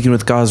just been speaking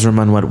with Gosram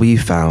on what we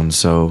found,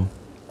 so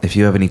if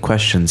you have any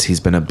questions, he's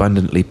been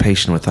abundantly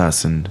patient with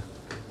us and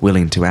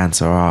willing to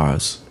answer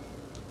ours.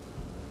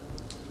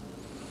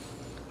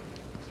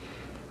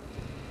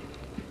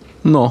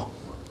 No,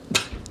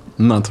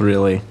 not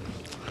really.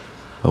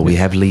 But we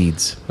have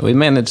leads. We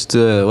managed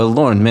to,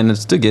 Lauren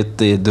managed to get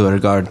the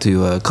Duergar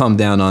to calm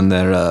down on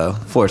their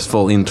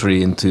forceful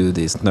entry into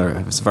this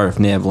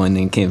Svarfnevlin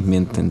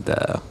encampment, and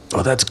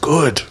Oh, that's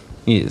good.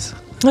 yes,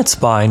 That's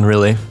fine,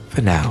 really.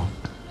 For now.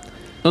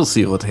 we'll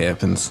see what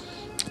happens.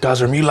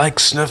 Gosram, you like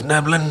Sniff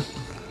Neblin?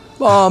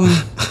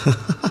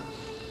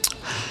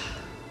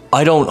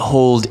 I don't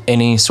hold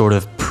any sort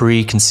of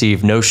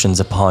preconceived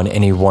notions upon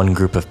any one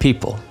group of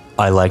people.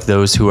 I like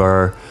those who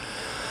are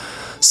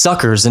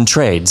suckers in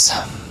trades.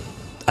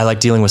 I like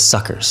dealing with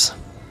suckers.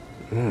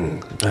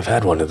 I've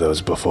had one of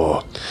those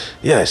before.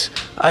 Yes,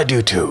 I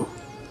do too.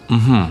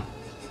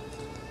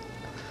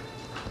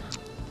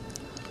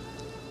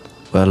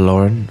 Well,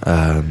 Lauren,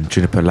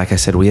 Juniper, like I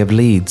said, we have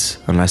leads.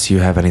 Unless you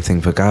have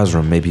anything for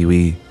Gosram, maybe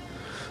we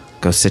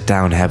go sit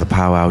down and have a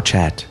powwow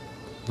chat.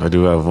 I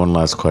do have one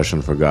last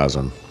question for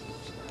Gazan.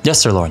 Yes,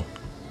 Sir Lauren.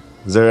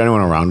 Is there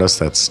anyone around us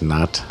that's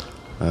not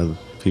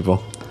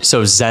people?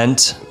 So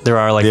Zent, there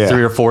are like Yeah.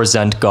 3 or 4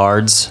 Zent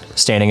guards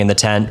standing in the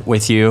tent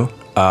with you.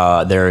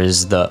 There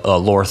is the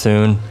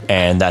Lorthun,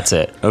 and that's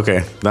it.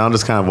 Okay, now I'll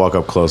just kind of walk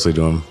up closely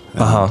to him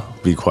and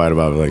be quiet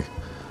about it. Like,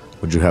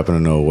 would you happen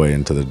to know a way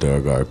into the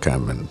Durgar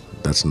camp? And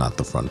that's not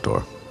the front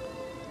door.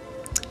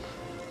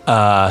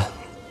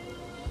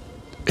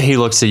 He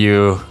looks at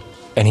you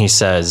and he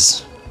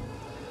says,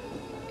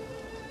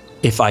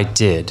 if I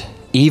did,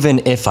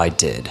 even if I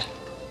did,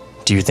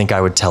 do you think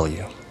I would tell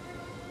you?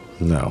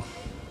 No.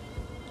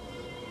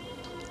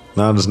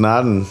 No, I'll just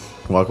nod and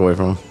walk away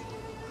from him.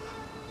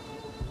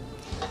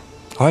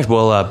 All right,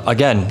 well,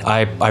 again,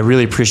 I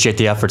really appreciate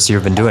the efforts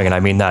you've been doing, and I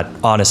mean that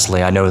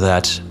honestly. I know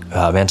that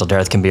Mantle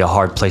Dareth can be a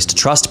hard place to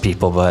trust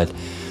people, but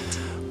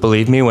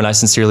believe me when I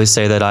sincerely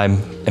say that I'm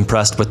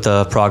impressed with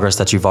the progress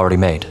that you've already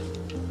made.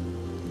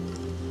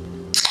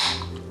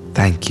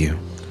 Thank you.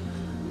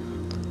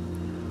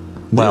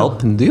 Well,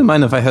 Do you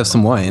mind if I have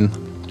some wine?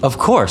 of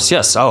course,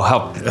 yes. Oh,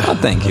 help. Oh,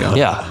 thank you.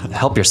 Yeah,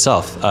 help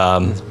yourself.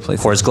 Please.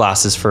 Pours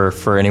glasses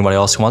for anybody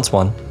else who wants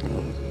one.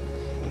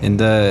 And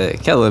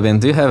Caliban,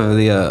 do you have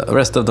the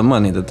rest of the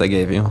money that I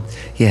gave you?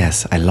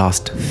 Yes, I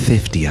lost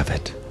 50 of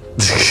it.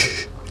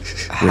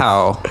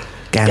 How?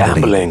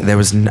 Gambling. There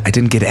was I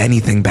didn't get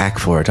anything back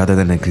for it other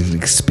than an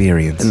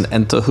experience.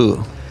 And to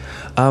who?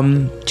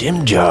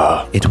 Jim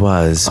Jar. It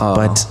was,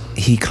 but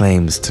he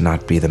claims to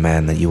not be the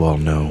man that you all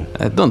know.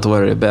 Don't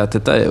worry about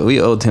it. We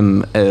owed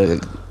him a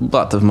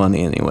lot of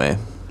money anyway.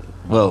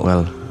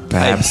 Well,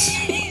 perhaps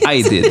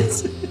I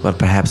did. well,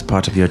 perhaps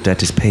part of your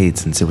debt is paid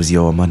since it was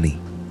your money.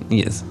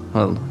 Yes.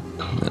 Well,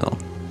 no.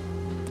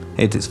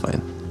 It is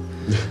fine.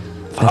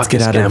 Let's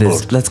get out of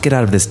this. Let's get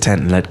out of this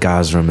tent and let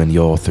Gosram and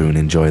Yorthun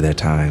enjoy their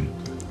time.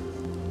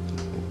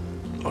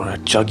 All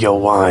right, chug your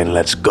wine.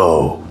 Let's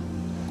go.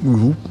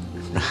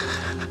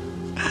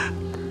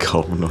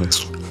 Calm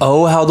noise.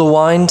 Oh, how the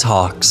wine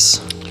talks.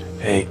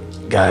 Hey,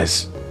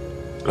 guys.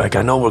 Like,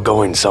 I know we're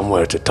going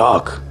somewhere to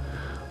talk,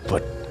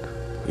 but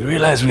you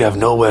realize we have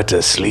nowhere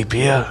to sleep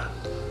here?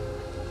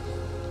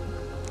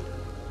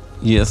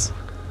 Yes.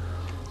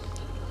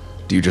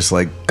 Do you just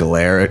like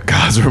glare at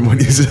Gosram when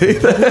you say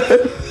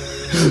that?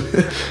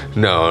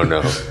 No.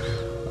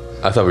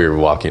 I thought we were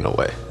walking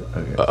away.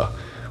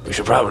 We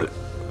should probably...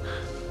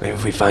 Maybe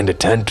if we find a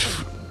tent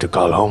to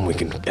call home, we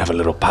can have a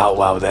little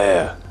powwow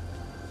there.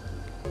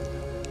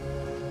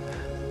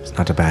 It's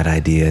not a bad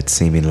idea. It's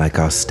seeming like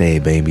our stay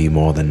may be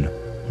more than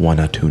 1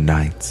 or 2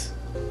 nights.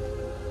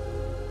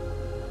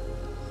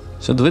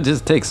 Should we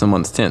just take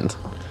someone's tent?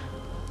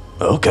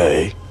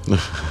 Okay.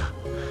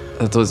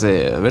 That was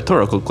a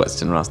rhetorical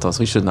question, Rostos.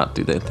 We should not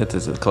do that. That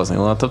is causing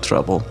a lot of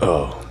trouble.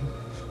 Oh,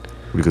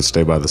 We could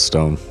stay by the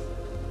stone.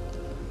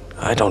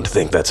 I don't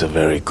think that's a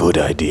very good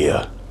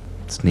idea.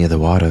 It's near the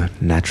water.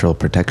 Natural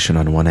protection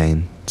on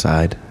one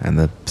side and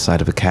the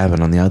side of a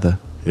cabin on the other.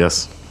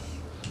 Yes.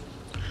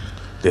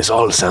 This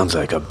all sounds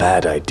like a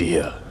bad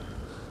idea.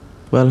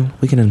 Well,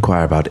 we can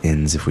inquire about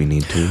inns if we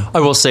need to. I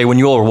will say, when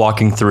you all were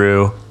walking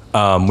through,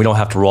 we don't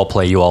have to role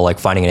play you all like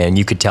finding an inn.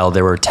 You could tell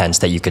there were tents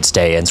that you could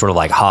stay in, sort of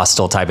like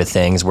hostel type of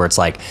things, where it's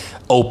like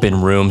open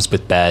rooms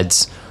with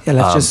beds. Yeah,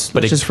 let's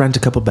just rent a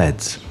couple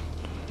beds.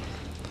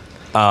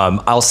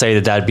 I'll say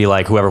that'd be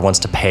like whoever wants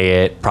to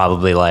pay it,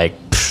 probably like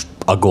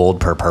a gold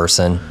per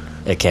person.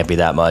 It can't be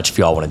that much if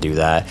you all want to do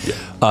that.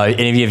 Yeah. And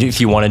if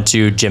you wanted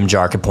to, Jim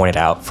Jar could point it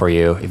out for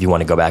you. If you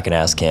want to go back and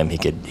ask him, he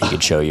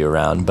could show you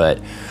around. But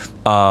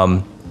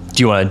do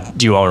you want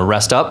to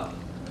rest up?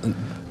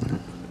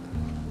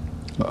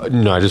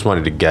 No, I just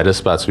wanted to get a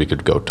spot so we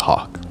could go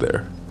talk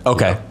there.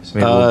 Okay. So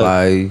maybe we'll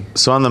buy...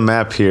 So on the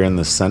map here in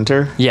the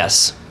center,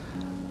 Yes.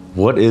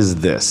 what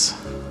is this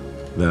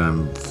that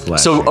I'm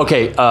flashing? So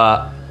okay.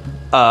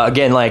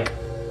 Again, like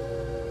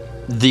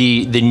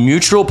the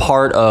neutral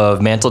part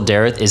of Mantle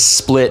Dareth is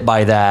split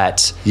by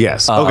that.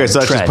 Yes. Okay, so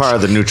that's just trench. part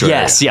of the neutral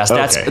Yes, area.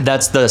 yes. Okay.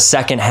 That's the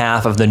second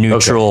half of the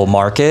neutral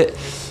market.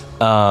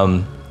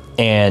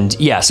 And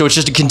yeah, so it's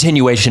just a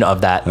continuation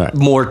of that. Right.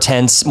 More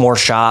tents, more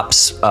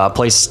shops,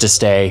 places to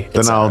stay. Then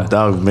etc.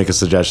 I'll make a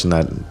suggestion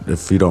that,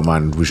 if you don't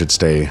mind, we should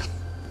stay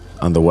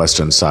on the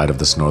western side of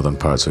this northern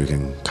part so we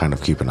can kind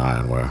of keep an eye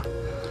on where.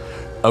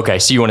 Okay,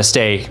 so you want to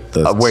stay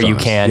The where you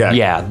stars. can. Yeah.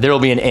 Yeah, there'll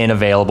be an inn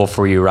available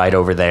for you right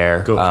over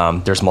there.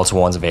 Cool. There's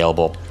multiple ones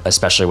available,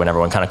 especially when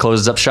everyone kind of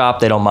closes up shop.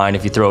 They don't mind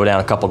if you throw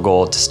down a couple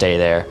gold to stay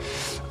there.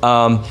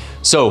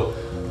 So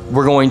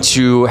we're going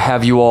to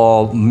have you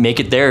all make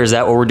it there. Is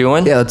that what we're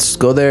doing? Yeah, let's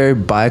go there,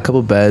 buy a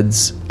couple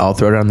beds. I'll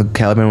throw down the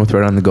Caliban, we'll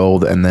throw down the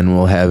gold, and then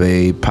we'll have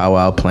a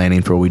powwow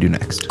planning for what we do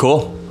next.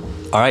 Cool.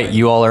 All right,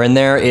 you all are in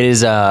there. It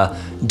is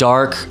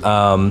dark.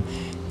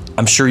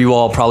 I'm sure you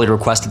all probably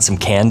requested some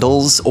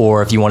candles,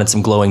 or if you wanted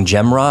some glowing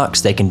gem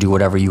rocks, they can do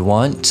whatever you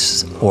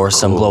want, or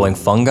some glowing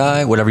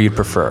fungi, whatever you'd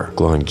prefer.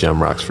 Glowing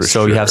gem rocks for sure.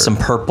 So you have some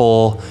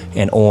purple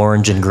and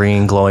orange and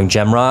green glowing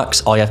gem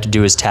rocks. All you have to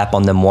do is tap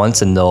on them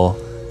once, and they'll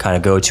kind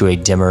of go to a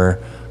dimmer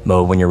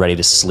mode when you're ready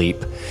to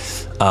sleep.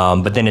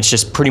 But then it's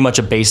just pretty much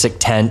a basic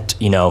tent,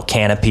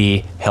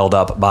 canopy held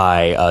up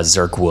by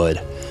zerk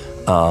wood,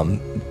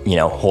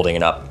 holding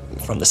it up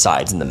from the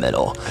sides in the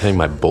middle. I think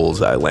my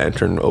bullseye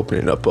lantern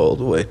opening up all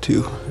the way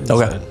too.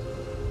 Okay.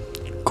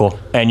 Cool.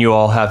 And you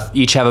all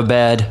each have a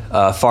bed.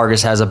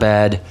 Fargus has a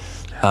bed.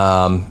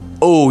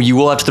 You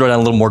will have to throw down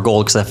a little more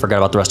gold because I forgot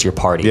about the rest of your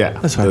party. Yeah,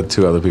 the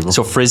two other people.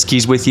 So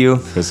Frisky's with you.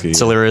 Frisky.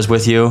 Solera's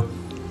with you.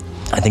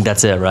 I think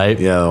that's it, right?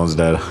 Yeah, that one's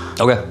dead.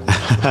 Okay.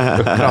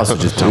 And also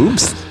just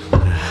oops.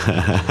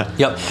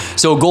 Yep.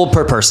 So gold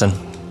per person.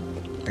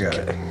 I got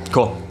it.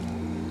 Cool.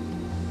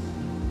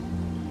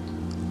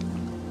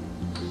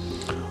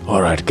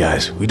 All right,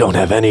 guys. We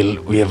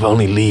have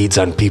only leads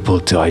on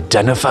people to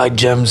identify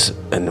gems,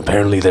 and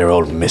apparently they're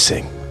all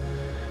missing.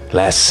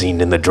 Last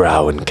seen in the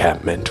Drow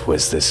encampment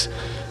was this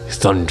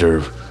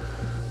thunder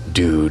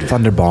dude.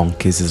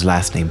 Thunderbonk is his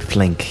last name,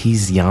 Flink.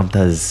 He's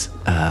Yanta's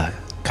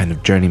kind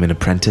of journeyman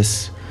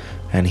apprentice,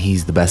 and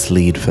he's the best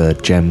lead for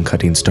gem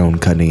cutting, stone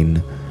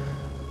cutting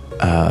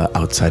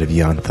outside of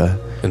Yantha.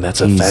 And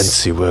that's a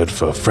fancy word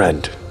for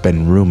friend.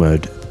 Been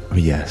rumored,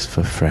 yes,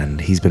 for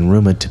friend. He's been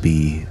rumored to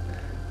be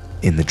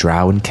in the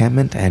Drow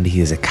encampment, and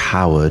he is a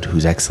coward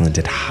who's excellent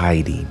at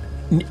hiding.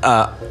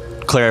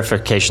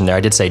 Clarification there. I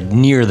did say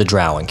near the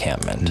Drow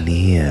encampment.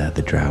 Near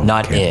the Drow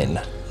Not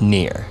encampment.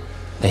 near.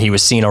 He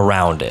was seen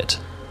around it.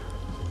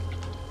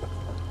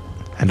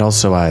 And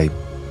also I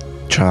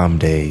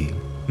charmed a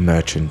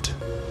merchant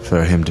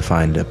for him to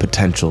find a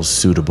potential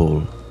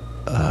suitable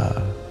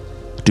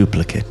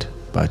duplicate,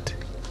 but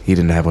he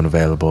didn't have one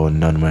available and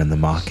none were in the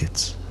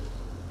markets.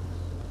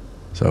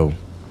 So,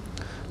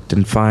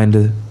 didn't find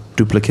a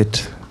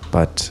duplicate,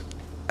 but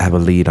have a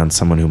lead on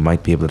someone who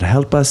might be able to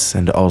help us,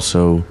 and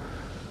also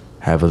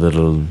have a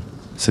little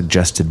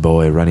suggested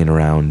boy running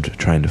around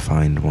trying to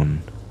find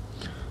one.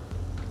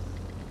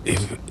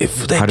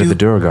 If they How did the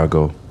Durgar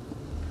go?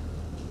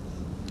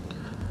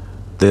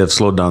 They have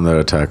slowed down their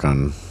attack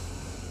on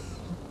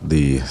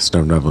the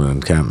Snubnubble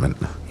encampment.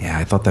 Yeah,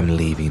 I thought them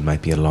leaving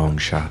might be a long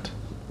shot.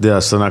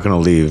 Yes, they're not going to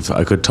leave.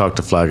 I could talk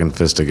to Flag and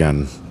Fist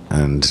again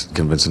and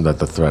convince him that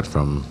the threat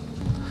from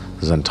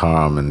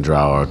Zentarum and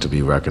Drow are to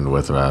be reckoned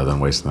with rather than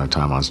wasting their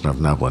time on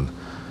Snubnublin.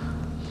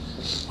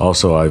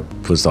 Also, I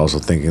was also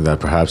thinking that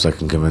perhaps I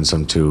can convince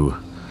him to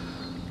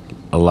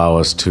allow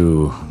us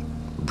to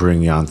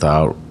bring Yantha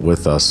out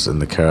with us in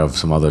the care of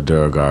some other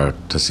Durgar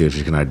to see if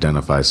she can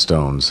identify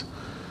stones.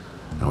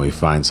 And we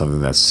find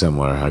something that's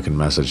similar, I can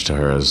message to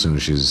her as soon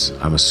as she's,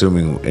 I'm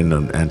assuming, in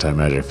an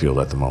anti-magic field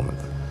at the moment.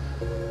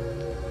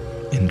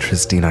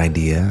 Interesting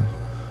idea.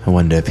 I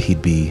wonder if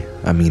he'd be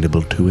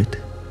amenable to it.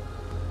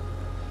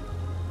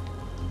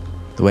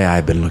 The way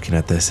I've been looking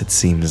at this, it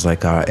seems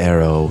like our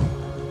arrow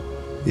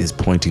is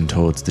pointing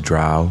towards the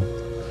Drow.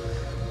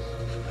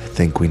 I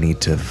think we need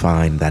to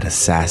find that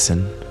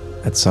assassin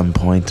at some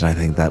point, and I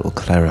think that will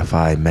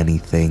clarify many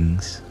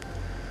things.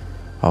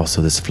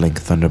 Also, this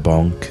Flink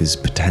Thunderbonk is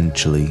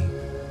potentially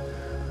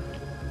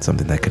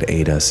something that could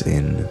aid us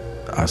in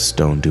our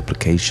stone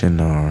duplication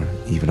or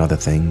even other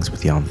things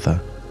with Yantha.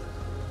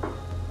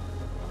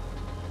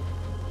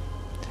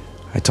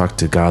 I talked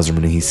to Gosram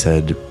and he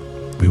said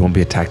we won't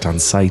be attacked on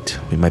sight.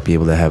 We might be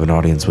able to have an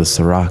audience with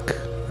Serac.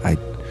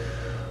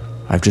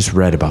 I've just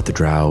read about the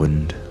Drow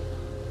and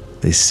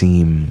they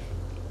seem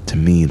to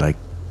me like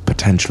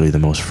potentially the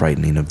most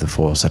frightening of the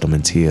 4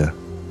 settlements here.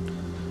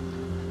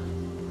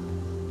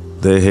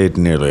 They hate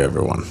nearly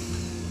everyone.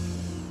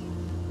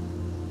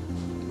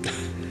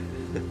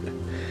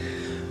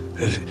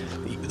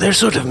 They're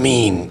sort of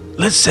mean.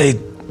 Let's say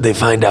they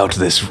find out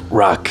this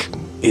rock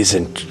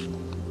isn't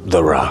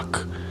the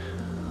rock.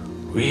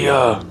 We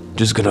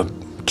just gonna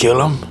kill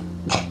them?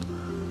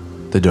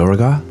 The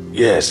Dorogar?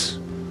 Yes.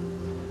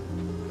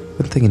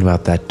 Been thinking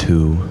about that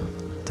too.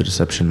 The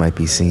deception might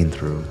be seen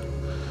through.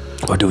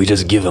 Or do we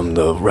just give them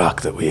the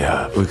rock that we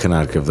have? We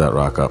cannot give that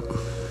rock up.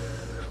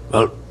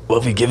 Well, what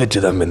if we give it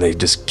to them and they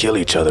just kill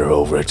each other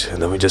over it,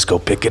 and then we just go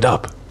pick it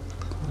up?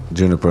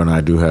 Juniper and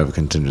I do have a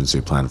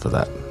contingency plan for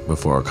that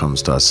before it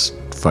comes to us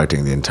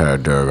fighting the entire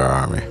Durgar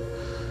army.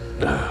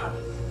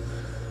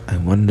 I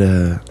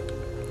wonder,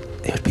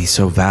 it would be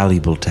so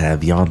valuable to have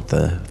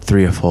Yantha.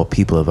 3 or 4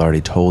 people have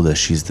already told us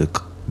she's the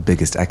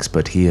biggest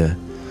expert here.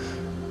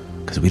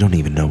 Because we don't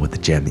even know what the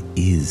gem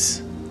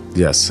is.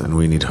 Yes, and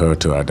we need her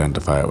to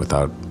identify it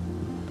without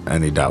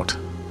any doubt.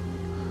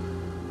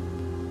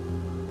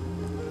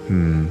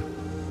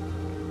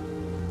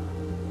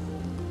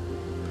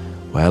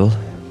 Well,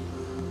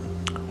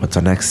 what's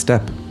our next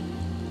step?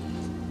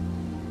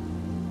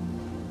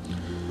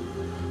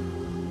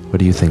 What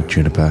do you think,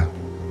 Juniper?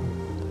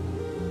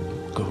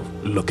 Go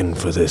looking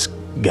for this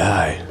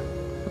guy.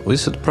 We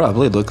should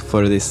probably look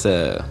for this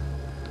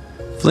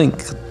Flink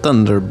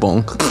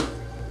Thunderbonk.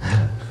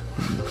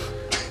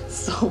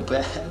 So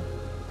bad.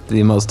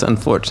 The most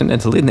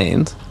unfortunately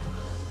named.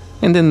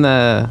 And then,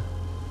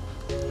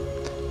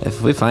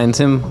 if we find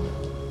him,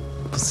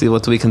 we'll see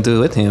what we can do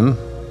with him.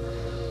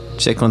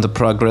 Check on the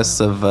progress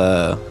of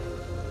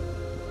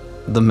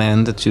the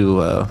man that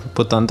you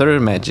put under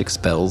magic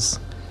spells.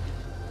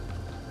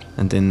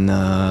 And then,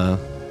 I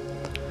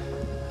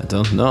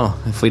don't know.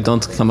 If we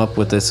don't come up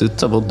with a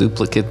suitable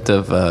duplicate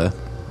of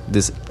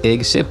this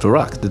egg-shaped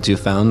rock that you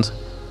found,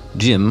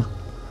 Jim,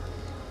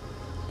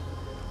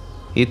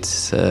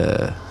 it's,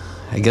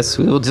 I guess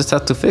we will just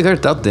have to figure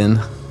it out then,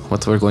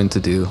 what we're going to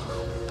do.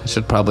 I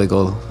should probably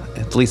go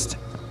at least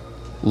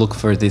look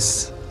for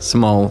this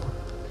small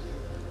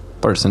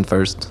person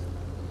first.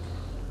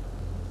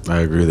 I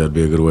agree that'd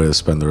be a good way to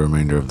spend the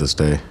remainder of this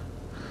day.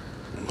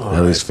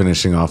 At least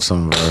finishing off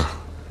some of our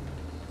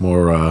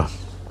more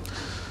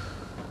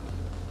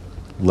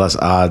less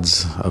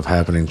odds of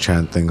happening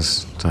chant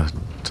things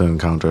to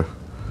encounter.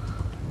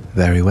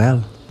 Very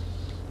well.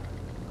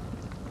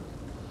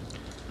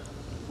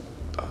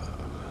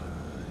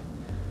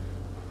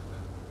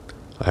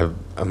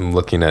 I'm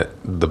looking at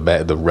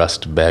the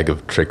rust bag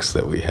of tricks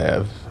that we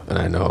have, and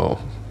I know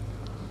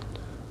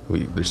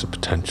there's a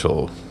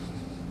potential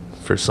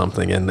for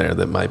something in there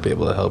that might be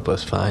able to help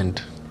us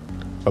find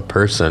a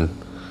person.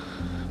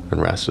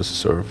 And Rastus is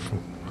sort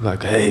of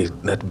like, hey,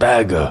 that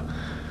bag,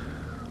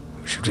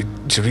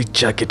 should we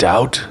check it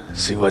out?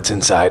 See what's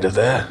inside of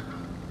there?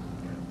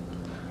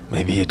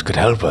 Maybe it could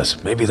help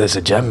us. Maybe there's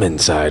a gem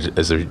inside.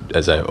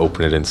 as I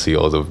open it and see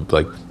all the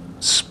like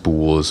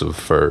spools of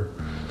fur.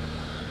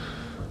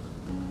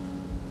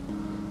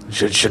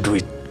 Should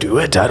we do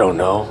it? I don't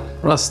know.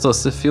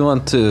 Rastos, if you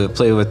want to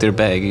play with your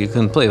bag, you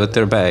can play with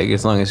your bag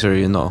as long as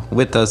you're,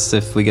 with us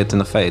if we get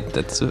in a fight.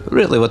 That's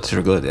really what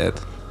you're good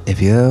at.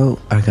 If you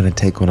are going to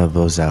take one of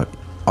those out,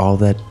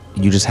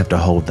 you just have to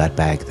hold that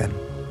bag then.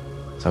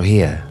 So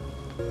here,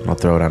 I'll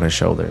throw it on his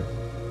shoulder.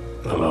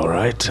 Well, all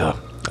right.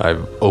 I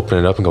open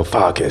it up and go,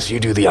 Farkas,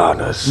 you do the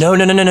honors. No.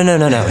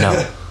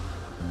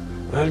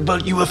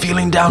 But you were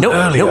feeling down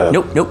earlier.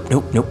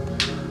 Nope.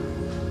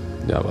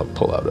 yeah, I'll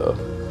pull out a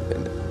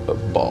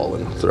ball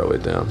and throw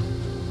it down.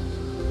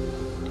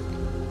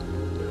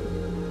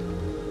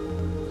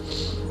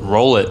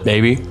 Roll it,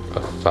 baby.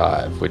 A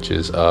 5, which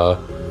is a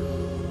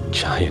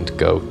giant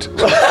goat.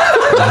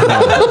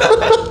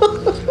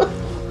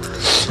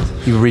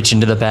 You reach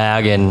into the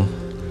bag and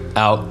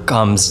out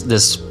comes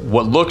this,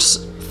 what looks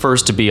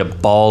first to be a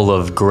ball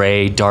of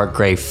dark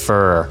gray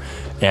fur.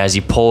 And as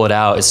you pull it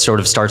out, it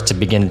sort of starts to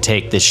begin to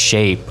take this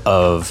shape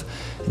of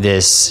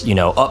this,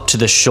 up to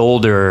the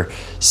shoulder,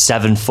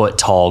 7-foot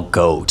tall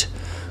goat.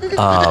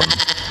 And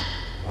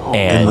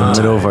In the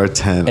middle of our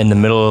tent. in the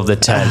middle of the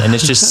tent, and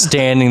it's just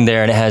standing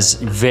there, and it has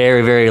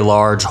very, very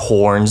large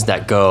horns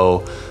that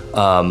go.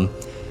 I'm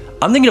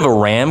thinking of a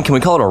ram. Can we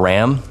call it a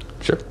ram?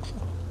 Sure.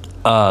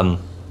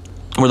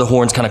 Where the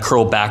horns kind of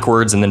curl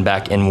backwards and then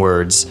back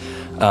inwards,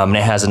 and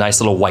it has a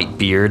nice little white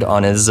beard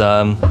on his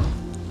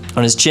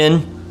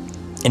chin,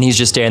 and he's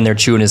just standing there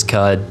chewing his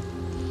cud.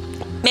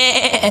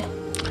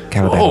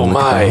 Caliban will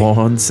look at the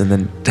horns and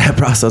then tap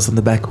Rastos on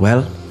the back.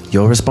 Well,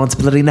 your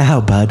responsibility now,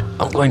 bud.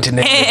 I'm going to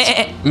name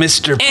it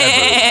Mr.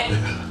 Pepper.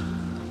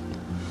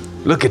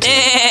 Look at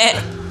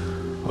him.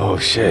 Oh,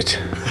 shit.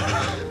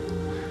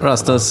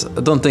 Rastos,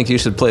 I don't think you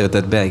should play with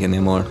that bag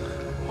anymore.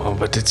 Oh,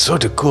 but it's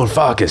sort of cool,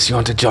 Fargus. You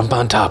want to jump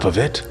on top of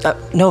it?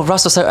 No,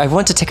 Rastos, I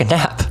want to take a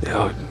nap.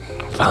 Oh,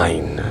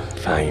 fine.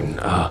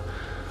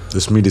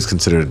 This meat is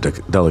considered a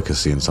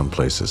delicacy in some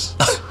places.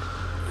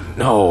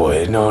 No.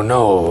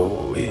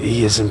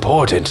 He is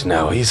important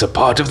now. He's a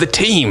part of the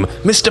team.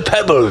 Mr.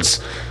 Pebbles.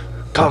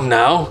 Come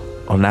now.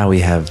 Well, now we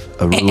have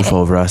a roof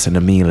over us and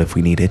a meal if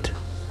we need it.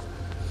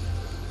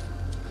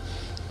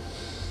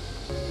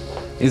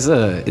 Is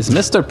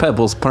Mr.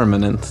 Pebbles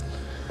permanent?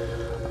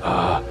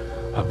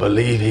 I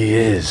believe he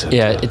is.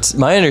 Yeah, it's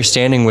my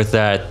understanding with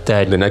that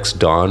The next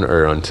dawn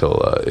or until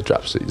it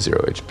drops to 0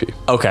 HP.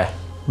 okay.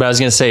 But I was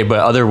gonna say, but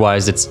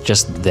otherwise it's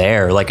just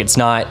there. Like it's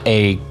not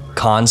a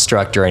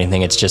construct or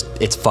anything.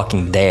 It's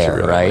fucking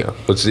there, right? Yeah.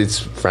 It's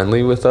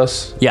friendly with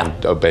us. Yeah.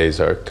 And obeys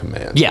our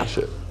commands. Yeah. And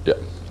shit. Yeah.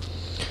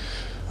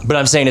 But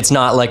I'm saying it's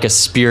not like a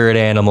spirit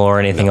animal or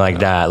anything like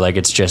that. Like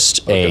it's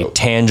just a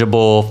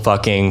tangible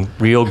fucking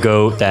real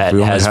goat that We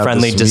only has have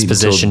friendly this meat until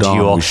disposition to dawn,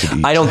 you all. we should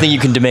eat. I don't think you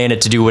can demand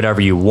it to do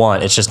whatever you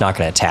want. It's just not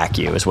going to attack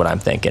you, is what I'm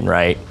thinking,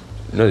 right?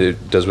 No,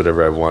 it does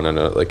whatever I want. And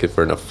like if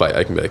we're in a fight,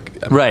 I can be like.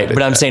 Right,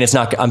 but I'm saying it's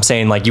not. I'm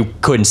saying like you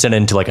couldn't send it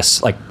into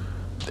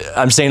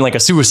I'm saying like a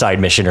suicide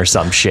mission or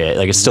some shit.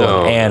 Like it's still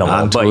No, an animal,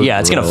 not but to yeah,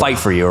 it's gonna a- fight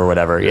for you or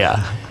whatever.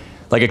 Yeah,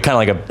 like a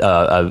kind of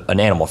like an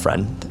animal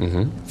friend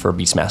for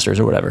Beastmasters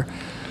or whatever.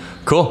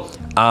 Cool.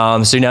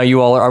 So now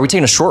you all are we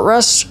taking a short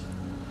rest?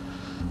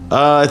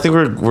 I think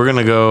we're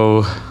gonna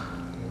go.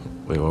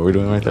 Wait, what are we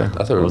doing right there?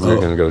 I thought we were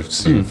going to go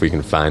see if we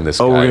can find this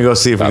guy. Oh, we're gonna go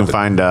see if we can about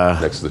find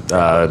next to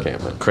the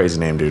encampment.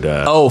 crazy name dude.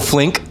 Oh,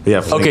 Flink.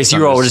 Yeah. Flink Okay, so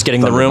you all were just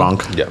getting the room.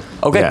 Thunderbonk. Yeah.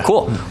 Okay, Yeah.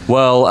 cool.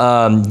 Well,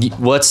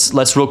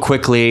 let's real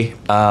quickly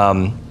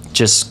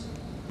just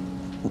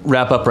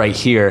wrap up right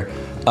here.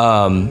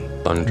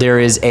 There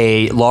is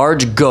a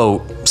large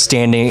goat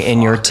standing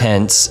in your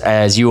tents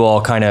as you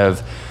all kind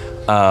of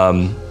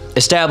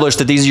establish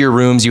that these are your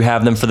rooms. You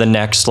have them for the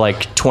next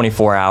like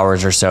 24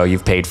 hours or so.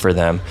 You've paid for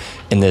them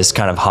in this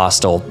kind of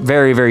hostel.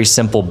 Very, very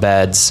simple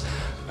beds.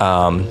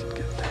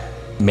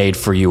 Made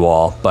for you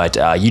all, but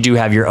you do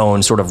have your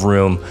own sort of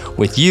room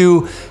with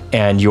you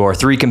and your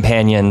 3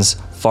 companions,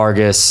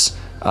 Fargus,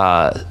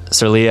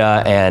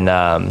 Serlia,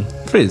 and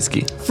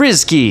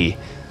Frisky,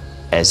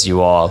 as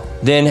you all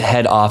then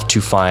head off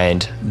to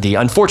find the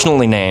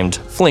unfortunately named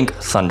Flink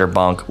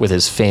Thunderbonk with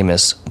his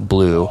famous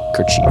blue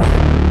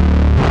kerchief.